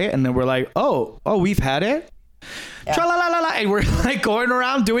check, right? And then we're like, oh, we've had it. Yeah. Tra-la-la-la-la. And we're like going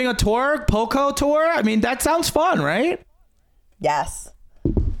around doing a tour, Poco tour. I mean, that sounds fun, right? Yes.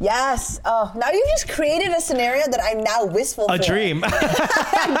 Oh, now you've just created a scenario that I'm now wistful for. A dream. A dream.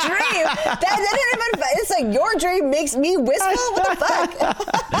 It's like your dream makes me wistful? What the fuck?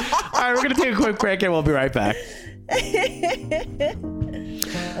 All right, we're going to take a quick break and we'll be right back.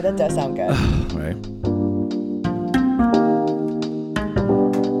 That does sound good. All right.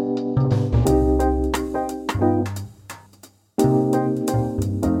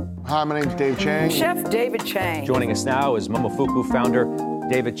 Hi, my name's Dave Chang. Chef David Chang. Joining us now is Momofuku founder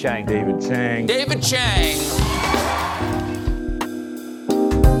David Chang. David Chang. David Chang.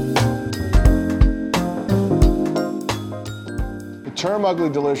 The term Ugly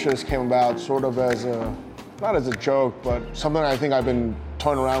Delicious came about sort of as not as a joke, but something I think I've been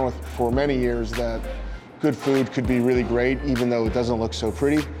toying around with for many years, that good food could be really great even though it doesn't look so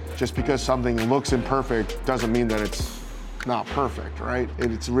pretty. Just because something looks imperfect doesn't mean that it's not perfect, right?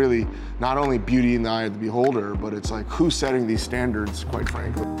 It's really not only beauty in the eye of the beholder, but it's like who's setting these standards, quite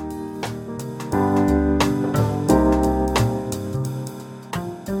frankly.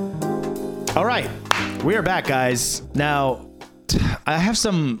 All right, we are back, guys. Now, I have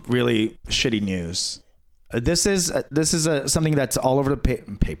some really shitty news. This is something that's all over the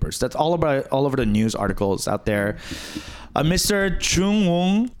papers. That's all over the news articles out there. Mr.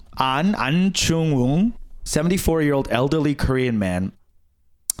 Chung-woong An Chung-woong, 74-year-old elderly Korean man.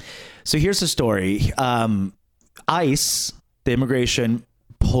 So here's the story. ICE, the immigration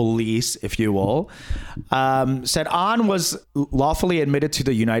police, if you will, said An was lawfully admitted to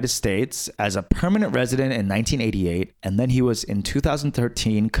the United States as a permanent resident in 1988, and then he was in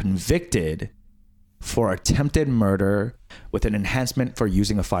 2013 convicted for attempted murder with an enhancement for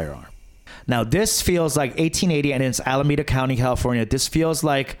using a firearm. Now, this feels like 1880, and it's Alameda County, California. This feels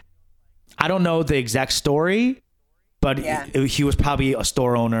like, I don't know the exact story, but he was probably a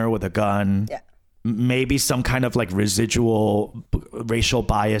store owner with a gun. Yeah. Maybe some kind of like residual racial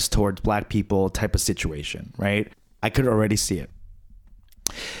bias towards black people type of situation, right? I could already see it.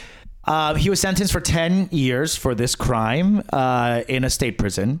 He was sentenced for 10 years for this crime in a state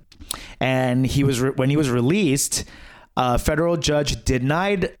prison. And he was when he was released, A federal judge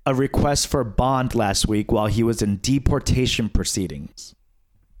denied a request for bond last week while he was in deportation proceedings.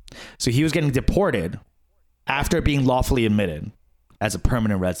 So he was getting deported after being lawfully admitted as a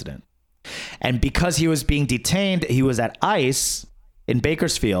permanent resident. And because he was being detained, he was at ICE in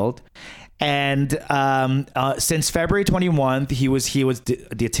Bakersfield. And since February 21st, he was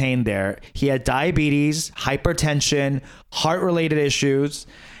detained there. He had diabetes, hypertension, heart-related issues,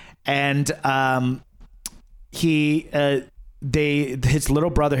 and his little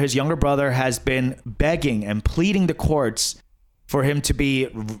brother, his younger brother, has been begging and pleading the courts for him to be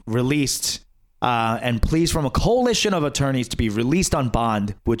released, and pleas from a coalition of attorneys to be released on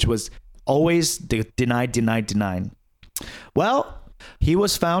bond, which was always denied. Well, he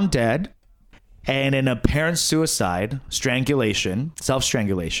was found dead, and in apparent suicide, self-strangulation,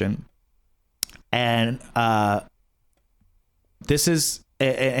 and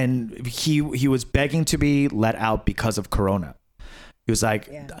he was begging to be let out because of corona. He was like,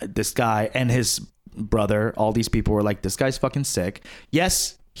 this guy and his brother, all these people were like, this guy's fucking sick.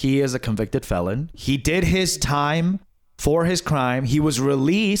 Yes, he is a convicted felon. He did his time for his crime. He was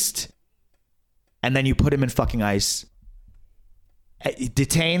released, and then you put him in fucking ICE,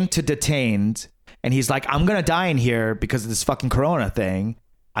 detained, and he's like, I'm gonna die in here because of this fucking corona thing.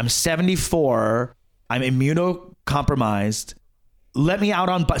 I'm 74. I'm immunocompromised. Let me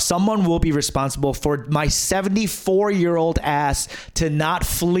out but someone will be responsible for my 74-year-old ass to not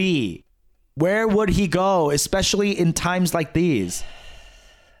flee. Where would he go, especially in times like these?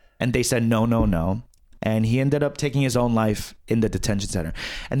 And they said, no. And he ended up taking his own life in the detention center.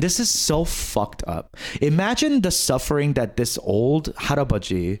 And this is so fucked up. Imagine the suffering that this old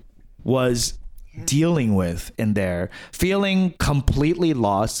harabaji was dealing with in there, feeling completely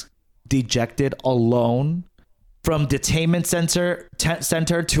lost, dejected, alone, from detainment center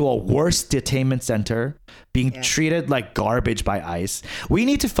to a worse detainment center, being treated like garbage by ICE. We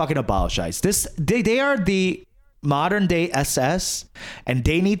need to fucking abolish ICE. They are the modern day SS, and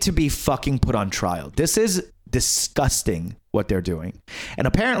they need to be fucking put on trial. This is disgusting what they're doing. And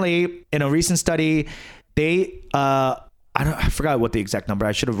apparently, in a recent study, they I forgot what the exact number.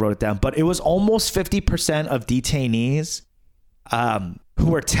 I should have wrote it down, but it was almost 50% of detainees who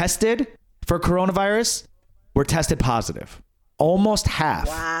were tested for coronavirus were tested positive. Almost half.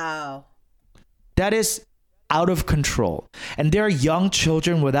 Wow. That is out of control. And there are young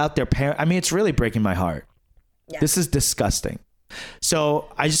children without their parents. I mean, it's really breaking my heart. Yeah. This is disgusting.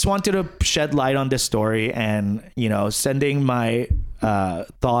 So I just wanted to shed light on this story and, sending my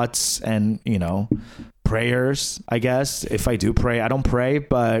thoughts and, prayers, I guess. If I do pray, I don't pray,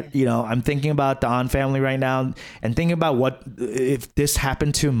 but I'm thinking about the An family right now and thinking about what if this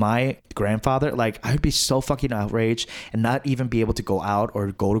happened to my grandfather. Like, I would be so fucking outraged and not even be able to go out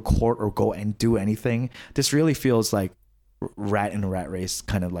or go to court or go and do anything. This really feels like rat in a rat race,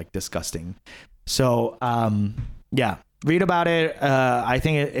 kind of like disgusting. So read about it. I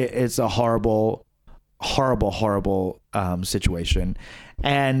think it's a horrible situation.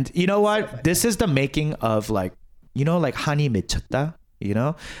 And you know what? This is the making of like Unnie 미쳤다,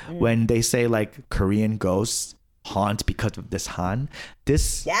 when they say like Korean ghosts haunt because of this Han.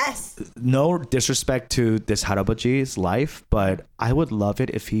 No disrespect to this harabaji's life, but I would love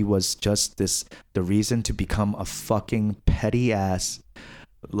it if he was just the reason to become a fucking petty ass,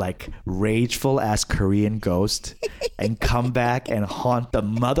 like rageful ass Korean ghost and come back and haunt the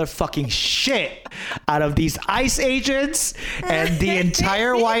motherfucking shit out of these ICE agents and the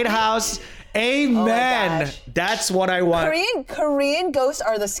entire White House. Amen. Oh, that's what I want. Korean ghosts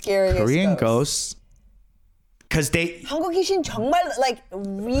are the scariest. Korean ghosts. Because they 한국 귀신 정말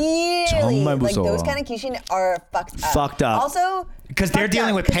really like those kind of 귀신 are fucked up. Also, because they're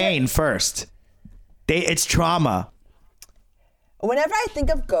dealing with pain first. It's trauma. Whenever I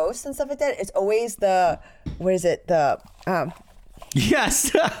think of ghosts and stuff like that, it's always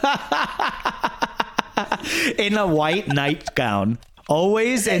yes. In a white nightgown.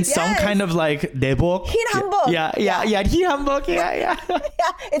 Always in some kind of like 내복. 흰 한복. Yeah, 흰 한복. Yeah.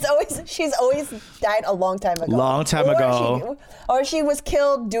 She's always died a long time ago. Or she was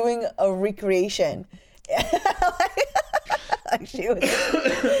killed doing a recreation.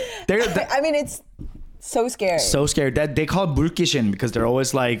 It's so scary. So scary. That they call it 물귀신 because they're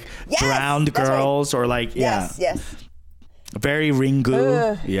always like drowned girls or like Yes. very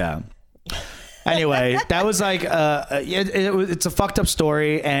ringu. Yeah. Anyway, that was like it's a fucked up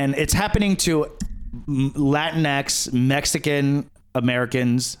story, and it's happening to Latinx, Mexican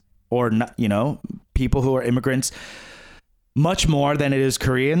Americans, or people who are immigrants much more than it is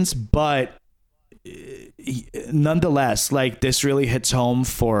Koreans, but nonetheless, like this really hits home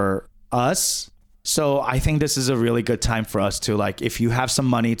for us. So I think this is a really good time for us to, like, if you have some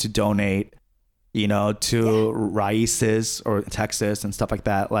money to donate, you know, to Raíces or Texas and stuff like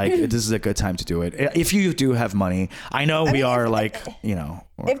that, like this is a good time to do it. If you do have money, I know we are like, you know.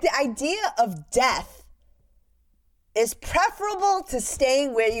 If the idea of death is preferable to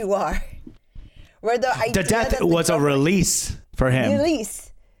staying where you are, where the death was a release for him.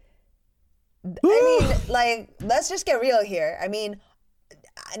 Release. I mean, like, let's just get real here. I mean,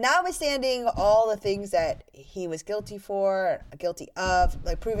 notwithstanding all the things that he was guilty of,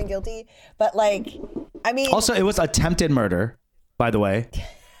 like proven guilty, but like, I mean. Also, it was attempted murder, by the way.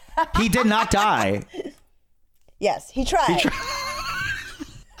 He did not die. Yes, he tried.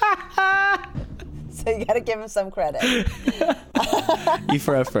 So you got to give him some credit. E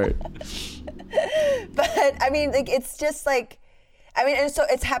for effort. But I mean, like, it's just like, I mean, and so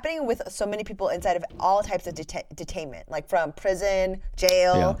it's happening with so many people inside of all types of detainment, like from prison,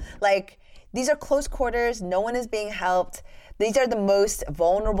 jail. Like, these are close quarters. No one is being helped. These are the most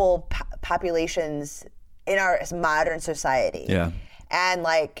vulnerable populations in our modern society. Yeah. And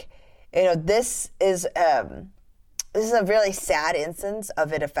like, you know, this is a really sad instance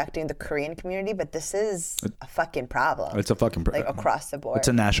of it affecting the Korean community, but this is a fucking problem. It's a fucking problem. Like, across the board. It's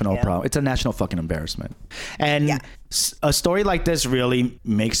a national problem. It's a national fucking embarrassment. And a story like this really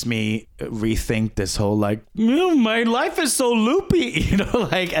makes me rethink this whole, like, my life is so loopy. You know,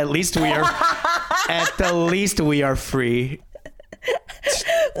 like, at least we are free.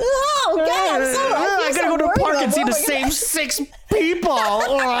 Oh God! I gotta go to the park and see the same 6 people.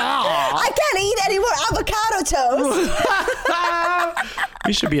 I can't eat any more avocado toast.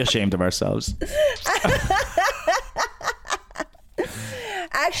 We should be ashamed of ourselves.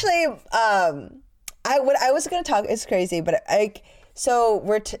 Actually, I was gonna talk. It's crazy, but I've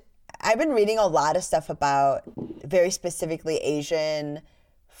been reading a lot of stuff about very specifically Asian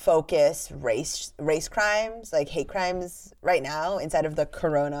focus race crimes, like hate crimes right now inside of the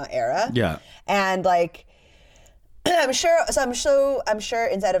Corona era. Yeah. And like, I'm sure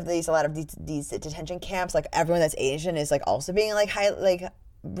inside of a lot of these detention camps, like everyone that's Asian is like also being like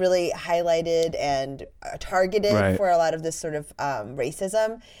really highlighted and targeted for a lot of this sort of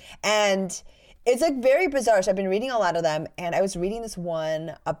racism. And it's like very bizarre. So I've been reading a lot of them, and I was reading this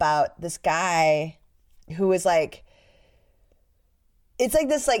one about this guy who was like, it's like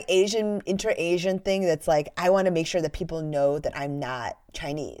this like inter-Asian thing that's like, I want to make sure that people know that I'm not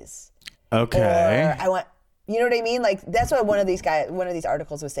Chinese. Okay. Or I want, you know what I mean? Like, that's what one of these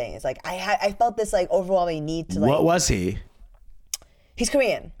articles was saying. It's like, I felt this like overwhelming need to like. What was he? He's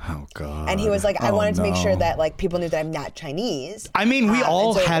Korean. Oh God. And he was like, I wanted to make sure that like people knew that I'm not Chinese. I mean, we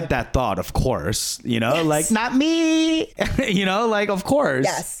all had that thought, of course, you know, like, not me, you know, like, of course.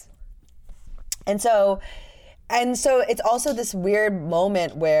 Yes. And so it's also this weird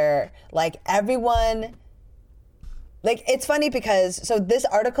moment where like everyone, like, it's funny because, so this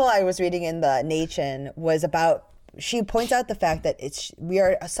article I was reading in the Nation was about, she points out the fact that we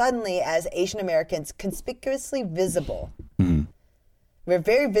are suddenly, as Asian Americans, conspicuously visible. Mm-hmm. We're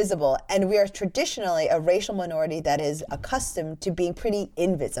very visible, and we are traditionally a racial minority that is accustomed to being pretty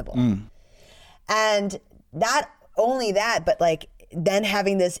invisible. Mm. And not only that, but like then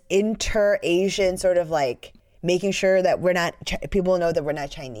having this inter-Asian sort of like making sure that people know that we're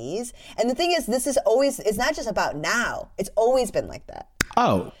not Chinese. And the thing is, it's not just about now. It's always been like that.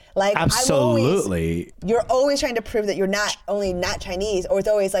 Oh, like, absolutely. You're always trying to prove that you're not only not Chinese, or it's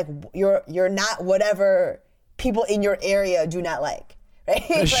always like you're not whatever people in your area do not like. Right?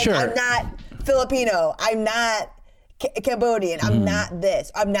 Like, sure. I'm not Filipino. I'm not Cambodian. I'm not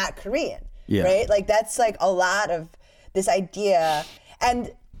this. I'm not Korean. Yeah. Right? Like, that's like a lot of this idea.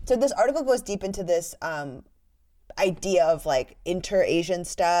 And so this article goes deep into this idea of like inter-Asian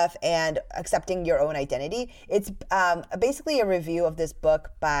stuff and accepting your own identity. It's basically a review of this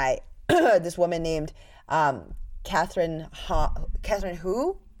book by this woman named Catherine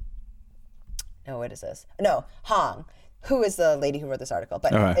Hu? No, what is this? No, Hong, who is the lady who wrote this article.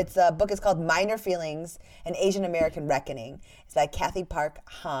 But the book is called Minor Feelings, An Asian American Reckoning. It's by Kathy Park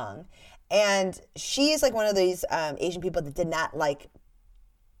Hong. And she is like one of these Asian people that did not like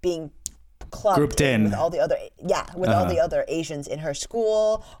being grouped in with all the other all the other Asians in her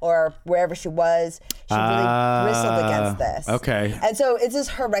school or wherever she was. She really bristled against this. Okay. And so it's just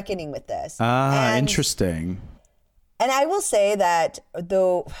her reckoning with this. Interesting. And I will say that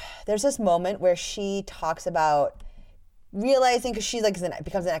though there's this moment where she talks about realizing, because she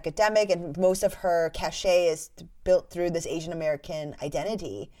becomes an academic and most of her cachet is built through this Asian American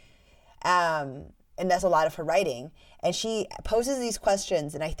identity. and that's a lot of her writing. And she poses these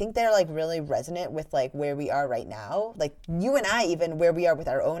questions, and I think they're like really resonant with like where we are right now. Like you and I, even where we are with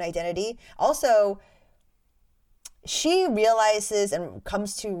our own identity. Also, she realizes and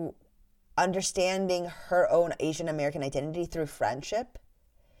comes to understanding her own Asian American identity through friendship.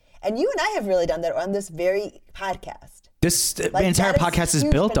 And you and I have really done that on this very podcast. The entire podcast is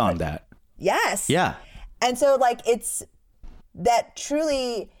built on that. Yes. Yeah. And so like it's that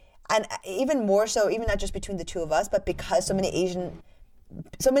truly, and even more so, even not just between the two of us, but because so many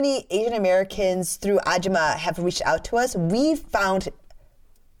Asian Americans through Ajima have reached out to us, we found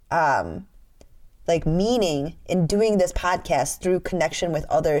like meaning in doing this podcast through connection with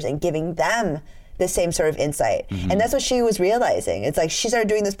others and giving them the same sort of insight. And that's what she was realizing. It's like she started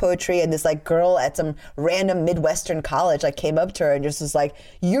doing this poetry, and this like girl at some random Midwestern college like came up to her and just was like,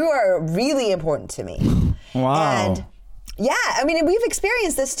 "You are really important to me." Wow. And yeah, I mean, we've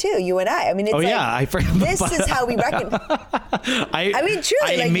experienced this too, you and I. I mean, it's I forgot. This is how we reckon. I mean,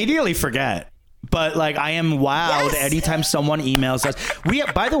 truly, I immediately forget. But like, I am wowed anytime someone emails us.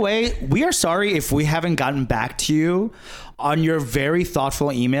 By the way, we are sorry if we haven't gotten back to you on your very thoughtful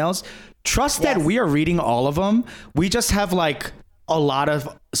emails. Trust that we are reading all of them. We just have like a lot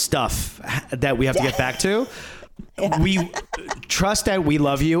of stuff that we have to get back to. We trust that we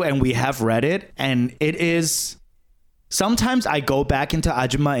love you and we have read it. And it is, sometimes I go back into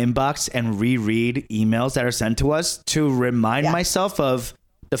Ajima inbox and reread emails that are sent to us to remind myself of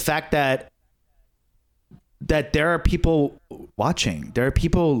the fact that there are people watching, there are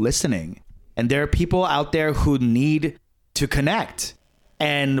people listening, and there are people out there who need to connect.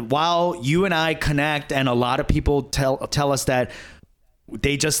 And while you and I connect, and a lot of people tell us that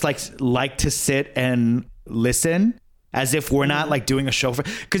they just like to sit and listen as if we're not like doing a show for,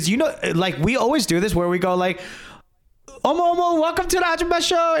 because you know, like we always do this where we go like, Omo, welcome to the Ajima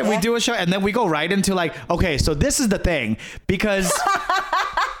show. And we do a show, and then we go right into like, okay, so this is the thing, because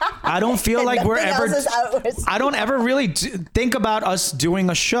I don't feel like I don't ever really think about us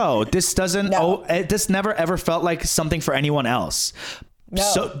doing a show. This doesn't, this never ever felt like something for anyone else.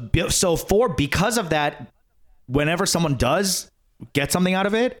 No. Because of that, whenever someone does get something out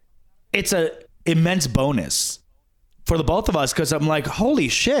of it, it's a immense bonus for the both of us. Cause I'm like, holy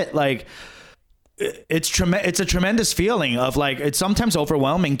shit. Like it's a tremendous feeling of like, it's sometimes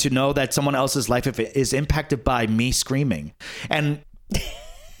overwhelming to know that someone else's life is impacted by me screaming. And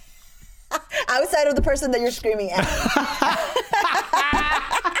outside of the person that you're screaming at.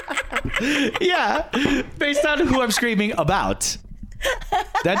 Yeah. Based on who I'm screaming about.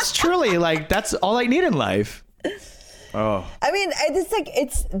 That's truly like, that's all I need in life. Oh, I mean, it's like,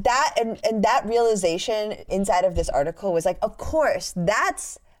 it's that, and that realization inside of this article was like, of course,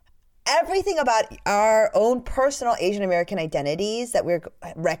 that's everything about our own personal Asian American identities that we're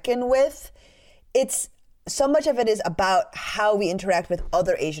reckoned with. It's so much of it is about how we interact with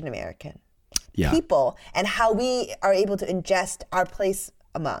other Asian American people and how we are able to ingest our place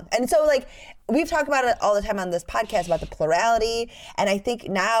among. And so like we've talked about it all the time on this podcast about the plurality, and I think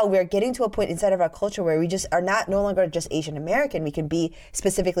now we're getting to a point inside of our culture where we just are no longer just Asian American. We can be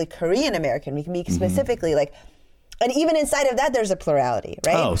specifically Korean American. We can be specifically like, and even inside of that there's a plurality,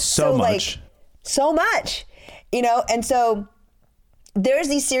 right? Oh, so much. Like, so much, you know. And so there's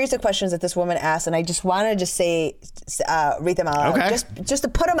these series of questions that this woman asked, and I just want to read them out. Okay. Just to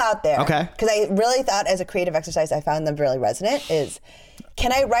put them out there. Okay. Because I really thought as a creative exercise, I found them really resonant. Is,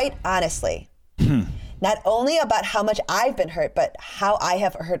 can I write honestly? Not only about how much I've been hurt, but how I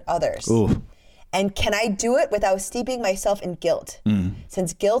have hurt others. Ooh. And can I do it without steeping myself in guilt?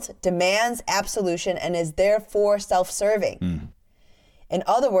 Since guilt demands absolution and is therefore self-serving. In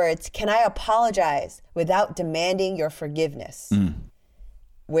other words, can I apologize without demanding your forgiveness?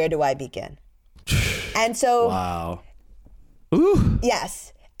 Where do I begin? And so, wow. Ooh.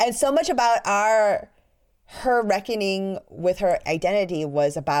 Yes. And so much about her reckoning with her identity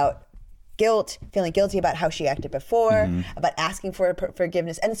was about guilt, feeling guilty about how she acted before, about asking for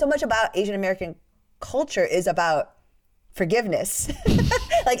forgiveness. And so much about Asian American culture is about forgiveness,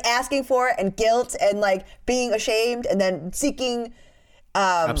 like asking for it and guilt and like being ashamed and then seeking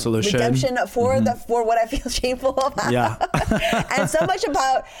absolution, redemption for what I feel shameful about. Yeah. And so much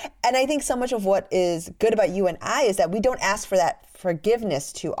about, and I think so much of what is good about you and I is that we don't ask for that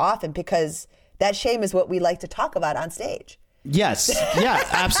forgiveness too often because that shame is what we like to talk about on stage. Yes. Yeah,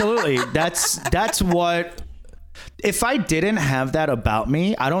 absolutely. That's what, if I didn't have that about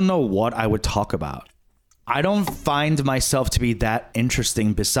me, I don't know what I would talk about. I don't find myself to be that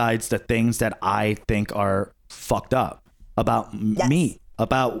interesting besides the things that I think are fucked up about me,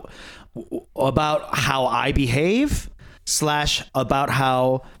 about how I behave / about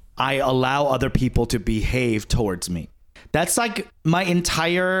how I allow other people to behave towards me. That's like my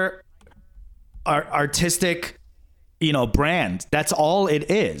entire artistic, brand. That's all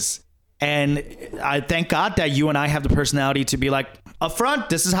it is. And I thank God that you and I have the personality to be like, up front,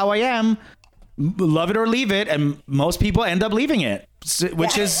 this is how I am. Love it or leave it. And most people end up leaving it,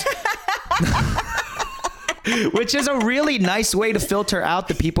 which is... Which is a really nice way to filter out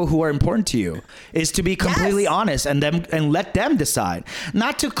the people who are important to you, is to be completely honest and let them decide,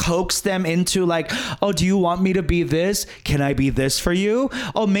 not to coax them into like, oh, do you want me to be this? Can I be this for you?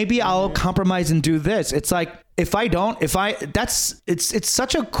 Oh, maybe I'll compromise and do this. It's like, it's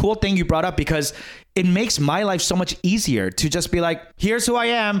such a cool thing you brought up, because it makes my life so much easier to just be like, here's who I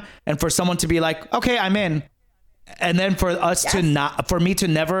am. And for someone to be like, okay, I'm in. And then for us for me to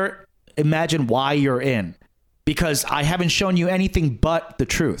never imagine why you're in. Because I haven't shown you anything but the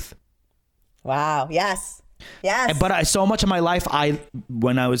truth. Wow. Yes. Yes. But so much of my life,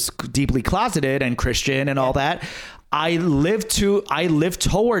 when I was deeply closeted and Christian and all that, I lived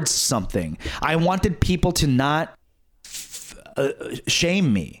towards something. I wanted people to not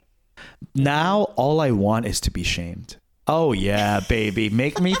shame me. Now, all I want is to be shamed. Oh yeah, baby.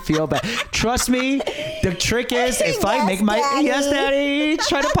 Make me feel bad. Trust me. The trick is if I make yes, daddy,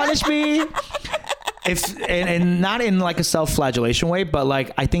 try to punish me. And not in like a self-flagellation way, but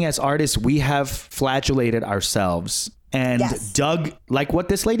like I think as artists we have flagellated ourselves and dug, like what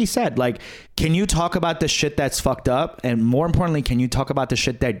this lady said, like, can you talk about the shit that's fucked up, and more importantly, can you talk about the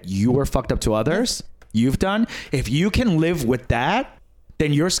shit that you were fucked up to others you've done? If you can live with that,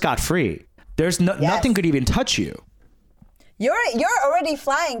 then you're scot-free. There's nothing could even touch you. You're already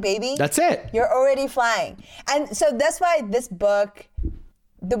flying, baby. That's it. You're already flying. And so that's why this book,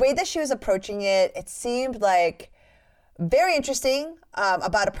 the way that she was approaching it, it seemed like very interesting,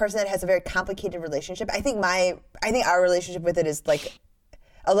 about a person that has a very complicated relationship. I think our relationship with it is like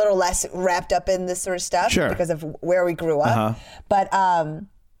a little less wrapped up in this sort of stuff because of where we grew up. But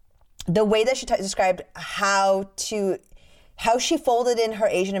the way that she described how she folded in her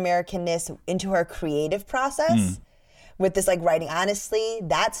Asian Americanness into her creative process. With this like writing honestly,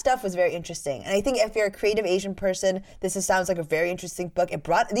 that stuff was very interesting. And I think if you're a creative Asian person, sounds like a very interesting book. It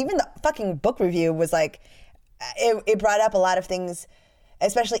brought, even the fucking book review was like, it brought up a lot of things,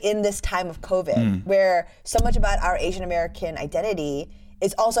 especially in this time of COVID, where so much about our Asian American identity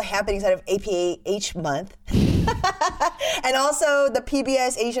is also happening inside of APAH month. And also the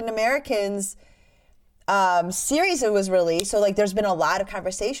PBS Asian Americans series that was released. So like there's been a lot of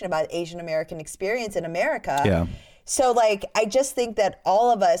conversation about Asian American experience in America. Yeah. So like, I just think that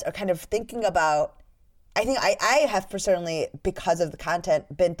all of us are kind of thinking about, I think I have certainly, because of the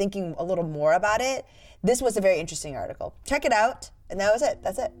content, been thinking a little more about it. This was a very interesting article. Check it out. And that was it.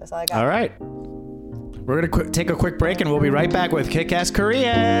 That's it. That's all I got. All right. We're going to take a quick break and we'll be right back with Kick-Ass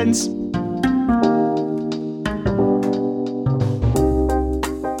Koreans.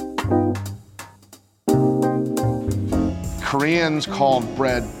 Koreans called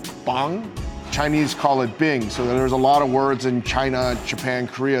bread bang. Chinese call it bing. So there's a lot of words in China, Japan,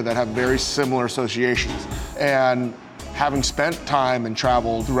 Korea that have very similar associations. And having spent time and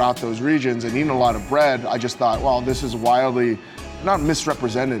traveled throughout those regions and eaten a lot of bread, I just thought, well, this is wildly, not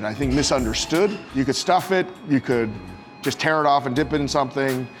misrepresented, I think misunderstood. You could stuff it, you could just tear it off and dip it in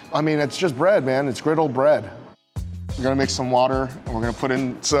something. I mean, it's just bread, man. It's griddled bread. We're gonna make some water and we're gonna put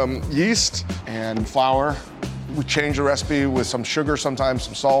in some yeast and flour. We change the recipe with some sugar, sometimes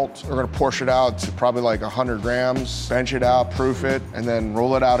some salt. We're gonna portion it out to probably like 100 grams, bench it out, proof it, and then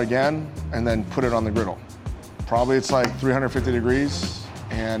roll it out again, and then put it on the griddle. Probably it's like 350 degrees,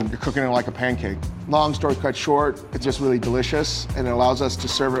 and you're cooking it like a pancake. Long story cut short, it's just really delicious, and it allows us to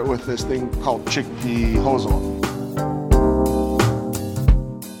serve it with this thing called chickpea hoso.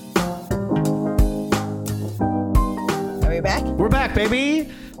 Are we back? We're back,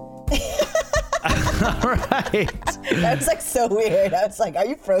 baby. All right. That was like so weird. I was like, are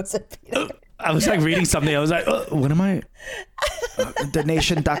you frozen, Peter? I was like reading something. I was like, what am I?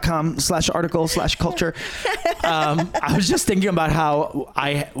 thenation.com/article/culture. I was just thinking about how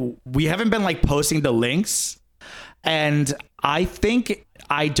we haven't been like posting the links. And I think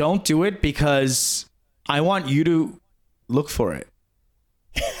I don't do it because I want you to look for it.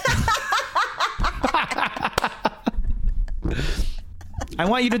 I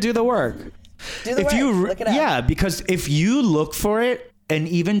want you to do the work. Do the work. Look it up. Yeah, because if you look for it and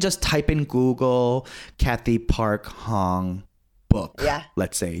even just type in Google Kathy Park Hong book,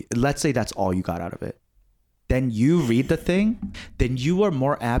 let's say that's all you got out of it, then you read the thing, then you are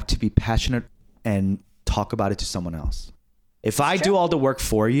more apt to be passionate and talk about it to someone else. If I do all the work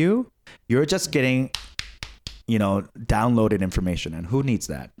for you, you're just getting downloaded information, and who needs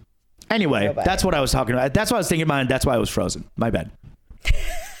that? Anyway, Nobody. That's what I was talking about. That's what I was thinking about, and that's why I was frozen. My bad.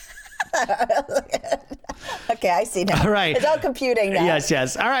 Okay, I see now. All right. It's all computing now.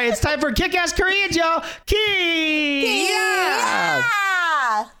 Yes. All right, it's time for Kick-Ass Koreans, y'all. Yeah!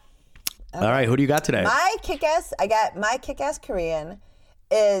 Okay. All right, who do you got today? My Kick-Ass Korean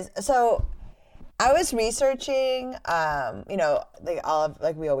is, so I was researching,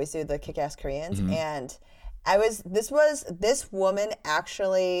 we always do the Kick-Ass Koreans, and this woman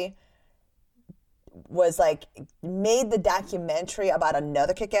actually was like made the documentary about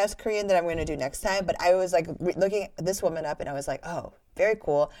another Kick-Ass Korean that I'm going to do next time. But I was like looking this woman up, and I was like, oh, very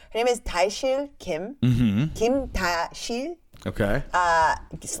cool. Her name is Taeshil Kim. Kim Taeshil. Okay.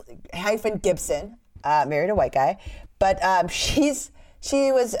 Hyphen Gibson. Married a white guy, but she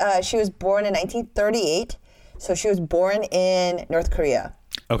was born in 1938, so she was born in North Korea.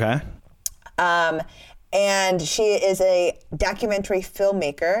 Okay. And she is a documentary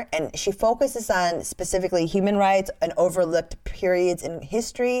filmmaker, and she focuses on specifically human rights and overlooked periods in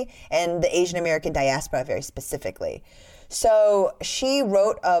history and the Asian American diaspora very specifically. So she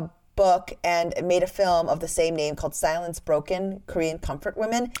wrote a book and made a film of the same name called Silence Broken, Korean Comfort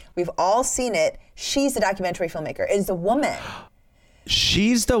Women. We've all seen it. She's the documentary filmmaker. It is a woman.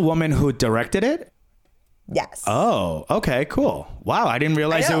 She's the woman who directed it? Yes. Oh, okay, cool. Wow, I didn't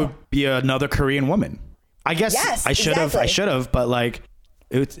realize it would be another Korean woman. I guess I should have, but like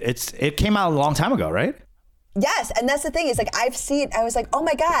it came out a long time ago, right? Yes, and that's the thing. Is like I was like, oh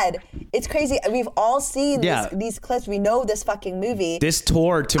my God, it's crazy. We've all seen these clips. We know this fucking movie. This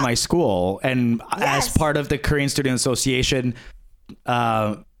toured to my school, and as part of the Korean Student Association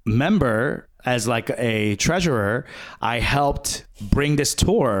member, as like a treasurer, I helped bring this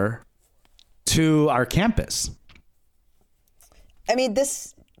tour to our campus. I mean,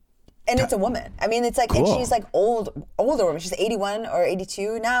 and it's a woman. I mean, it's like, cool. And she's like older woman. She's 81 or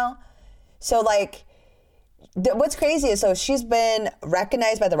 82 now. So like, what's crazy is, so she's been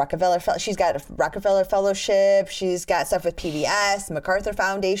recognized by the Rockefeller. She's got a Rockefeller Fellowship. She's got stuff with PBS, MacArthur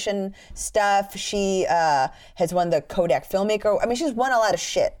Foundation stuff. She has won the Kodak Filmmaker. I mean, she's won a lot of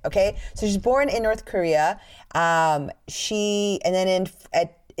shit. Okay, so she's born in North Korea.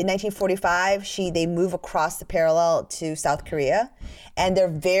 In 1945, they move across the parallel to South Korea, and they're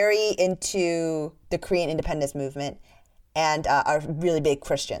very into the Korean independence movement and are really big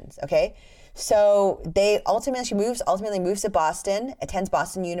Christians. Okay. So she ultimately moves to Boston, attends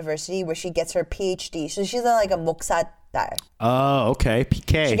Boston University, where she gets her PhD. So she's like a 목사 딸. Oh, okay.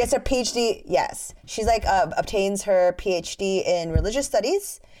 PK. She gets her PhD. Yes. She's like, obtains her PhD in religious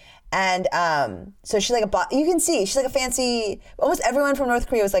studies. And so she's like you can see, she's like a fancy, almost everyone from North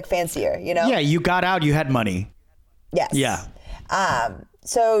Korea was like fancier, you know? Yeah, you got out, you had money. Yes. Yeah.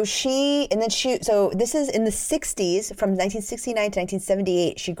 So this is in the 60s, from 1969 to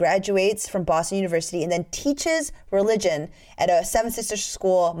 1978. She graduates from Boston University and then teaches religion at a Seven Sisters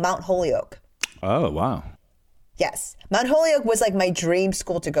school, Mount Holyoke. Oh, wow. Yes. Mount Holyoke was like my dream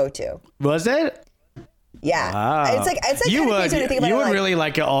school to go to. Was it? Yeah. Wow. It's like you would really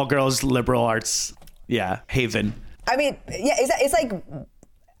like an all girls liberal arts, haven. I mean, yeah, it's like,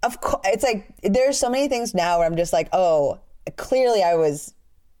 of course, it's like there's so many things now where I'm just like, oh, clearly I was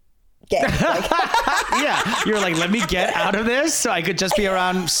gay. Like, yeah, you're like, let me get out of this so I could just be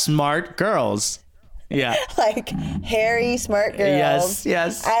around smart girls. Yeah, like hairy, smart girls.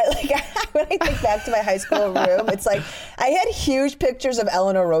 Yes. When I think back to my high school room, it's like I had huge pictures of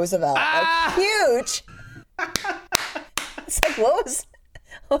Eleanor Roosevelt, like huge. It's like, what was?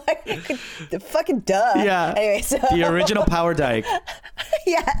 The fucking duh. Yeah. Anyway, so the original Power Dyke.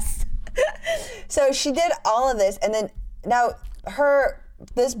 Yes. So she did all of this, and then now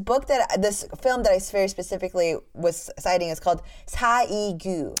this film that I very specifically was citing is called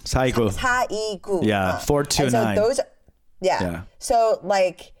사이구. 사이구. Yeah, 429. So those, yeah. So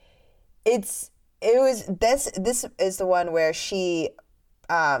like, this is the one where she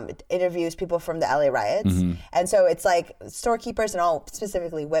interviews people from the LA riots, and so it's like storekeepers and all,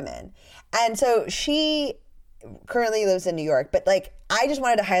 specifically women, and so she currently lives in New York. But like, I just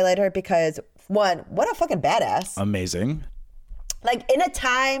wanted to highlight her because, one, what a fucking badass. Amazing. Like, in a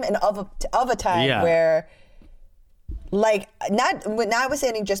time and of a time where, like,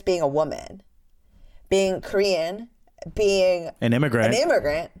 notwithstanding just being a woman, being Korean, being an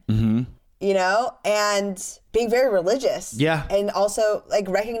immigrant, you know, and being very religious. Yeah. And also like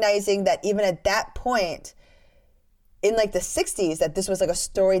recognizing that even at that point in like the 60s, that this was like a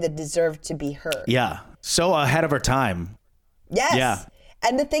story that deserved to be heard. Yeah. So ahead of her time. Yes. Yeah.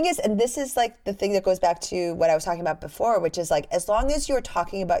 And the thing is, and this is like the thing that goes back to what I was talking about before, which is like, as long as you're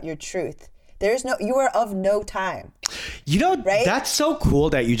talking about your truth, You are of no time. You know, right? That's so cool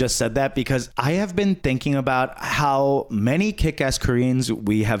that you just said that, because I have been thinking about how many kick-ass Koreans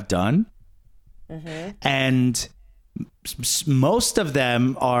we have done. And most of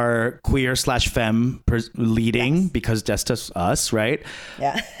them are queer / femme leading, because that's just us, right?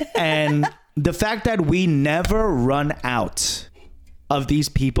 Yeah. And the fact that we never run out of these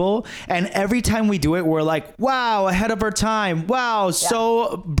people, and every time we do it, we're like, wow, ahead of our time. Wow,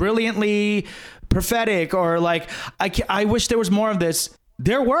 so brilliantly prophetic, or like, I wish there was more of this.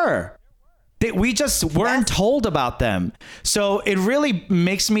 There were. We just weren't told about them. So it really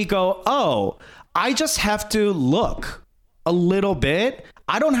makes me go, oh, I just have to look a little bit.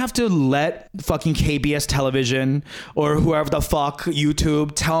 I don't have to let fucking KBS television or whoever the fuck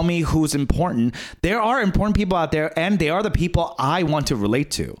YouTube tell me who's important. There are important people out there, and they are the people I want to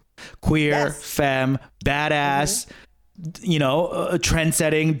relate to. Queer, femme, badass, trend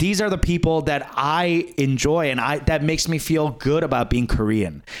setting. These are the people that I enjoy, and that makes me feel good about being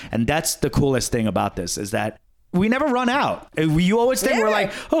Korean. And that's the coolest thing about this, is that we never run out. You always think we're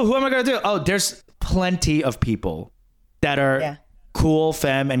like, oh, who am I going to do? Oh, there's plenty of people that are cool,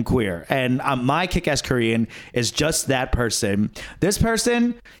 femme, and queer. And my kick-ass Korean is just that person. This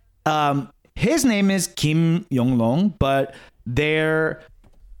person, his name is Kim Yonglong, but their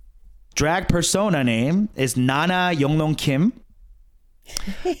drag persona name is Nana Yonglong Kim.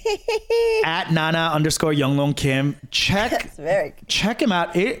 At Nana_Yonglong Kim. Check him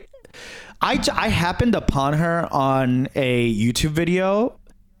out. I happened upon her on a YouTube video.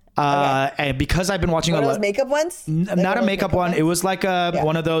 And because I've been watching one of those makeup ones, not a makeup one. It was like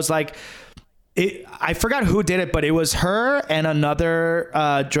one of those, like, I forgot who did it, but it was her and another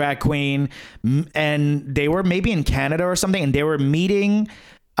drag queen, and they were maybe in Canada or something, and they were meeting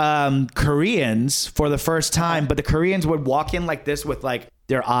Koreans for the first time. But the Koreans would walk in like this with like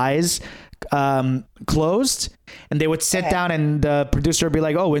their eyes closed, and they would sit down, and the producer would be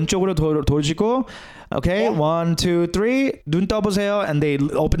like, oh, 왼쪽으로 돌리시고, okay, 1, 2, 3, 눈 떠보세요, and they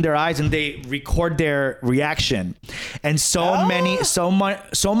open their eyes and they record their reaction. And so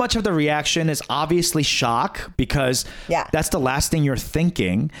much of the reaction is obviously shock, because that's the last thing you're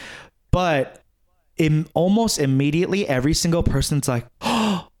thinking. But almost immediately, every single person's like,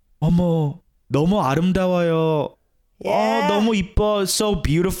 oh, 어머, 너무 아름다워요. Oh, 너무 이뻐, so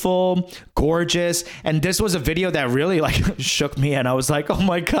beautiful, gorgeous. And this was a video that really like shook me, and I was like, oh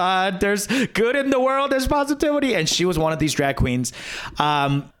my God, there's good in the world, there's positivity. And she was one of these drag queens.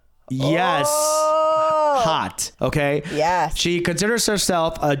 Hot. Okay. Yes. She considers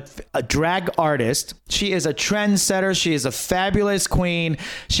herself a drag artist. She is a trendsetter. She is a fabulous queen.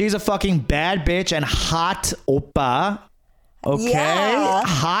 She's a fucking bad bitch and hot oppa. Okay. Yeah.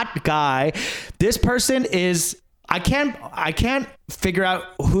 Hot guy. This person is, I can't figure out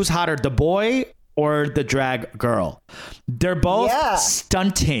who's hotter, the boy or the drag girl. They're both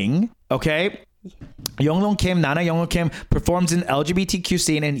stunting. Okay. Yonglong Kim, Nana Yonglong Kim performs in LGBTQ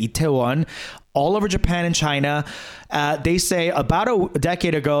scene in Itaewon, all over Japan and China. They say about a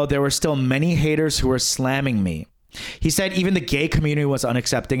decade ago, there were still many haters who were slamming me. He said even the gay community was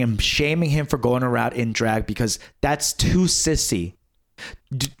unaccepting and shaming him for going around in drag because that's too sissy.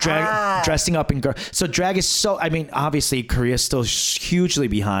 Dressing up in girl. So drag is so, I mean, obviously Korea is still hugely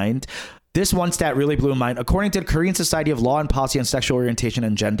behind. This one stat really blew my mind. According to the Korean Society of Law and Policy on Sexual Orientation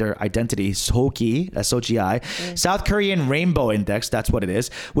and Gender Identity, SOGI, S-O-G-I, South Korean Rainbow Index, that's what it is,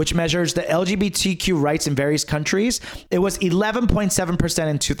 which measures the LGBTQ rights in various countries. It was 11.7%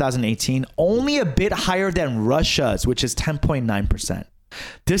 in 2018, only a bit higher than Russia's, which is 10.9%.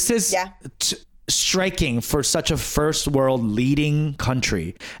 This is striking for such a first world leading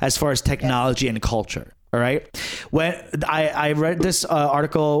country as far as technology and culture. All right. When I read this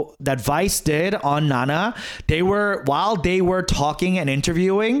article that Vice did on Nana, while they were talking and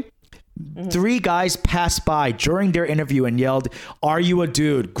interviewing, 3 guys passed by during their interview and yelled, "Are you a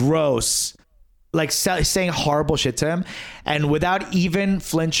dude? Gross." Like saying horrible shit to him. And without even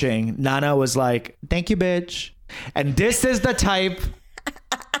flinching, Nana was like, "Thank you, bitch." And this is the type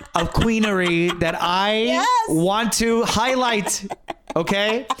of queenery that I want to highlight.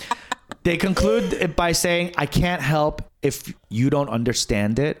 Okay. They conclude it by saying, I can't help if you don't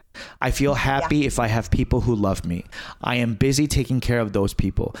understand it. I feel happy if I have people who love me. I am busy taking care of those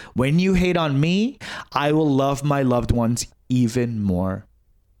people. When you hate on me, I will love my loved ones even more.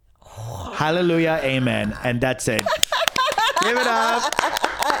 Hallelujah. Amen. And that's it. Give it up.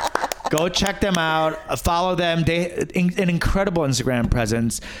 Go check them out. Follow them. They an incredible Instagram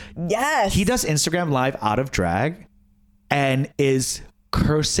presence. Yes. He does Instagram live out of drag and is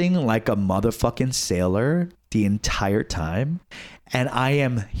cursing like a motherfucking sailor the entire time. and I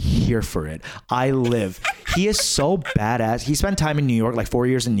am here for it. I live. He is so badass. He spent time in New York, like 4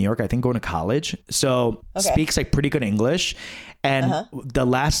 years in New York, I think, going to college. So speaks like pretty good English. And the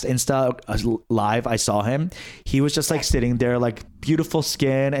last Insta live I saw him, he was just like sitting there, like beautiful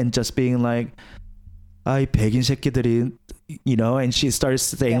skin and just being like, "I 백인 새끼들이," you know, and she started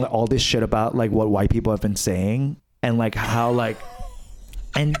saying all this shit about like what white people have been saying and like how like,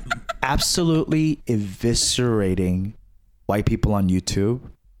 and absolutely eviscerating white people on YouTube,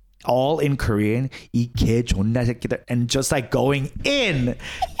 all in Korean, 이개 존나 새끼들, and just like going in.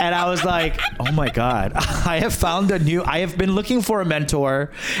 And I was like, oh my God, I have been looking for a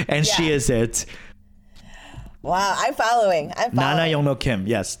mentor, and she is it. Wow, I'm following. Nana Youngno Kim.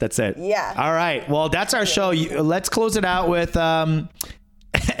 Yes, that's it. Yeah. All right. Well, that's our show. Let's close it out with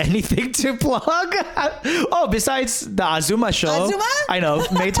anything to plug? Oh, besides the Azuma show. Azuma? I know.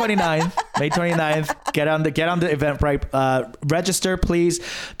 May 29th. May 29th. Get on the Eventbrite. Register, please.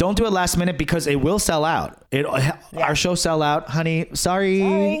 Don't do it last minute because it will sell out. Our show sell out. Honey, sorry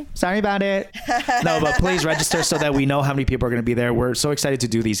about it. No, but please register so that we know how many people are going to be there. We're so excited to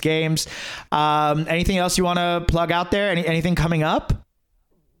do these games. Anything else you want to plug out there? Anything coming up?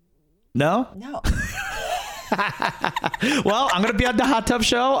 No? No. Well, I'm going to be on the Hot Tub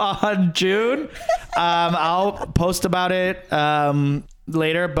Show on June. I'll post about it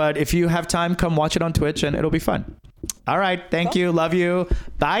later, but if you have time, come watch it on Twitch and it'll be fun. All right. Thank you. Love you.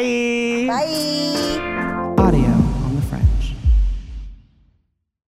 Bye. Bye.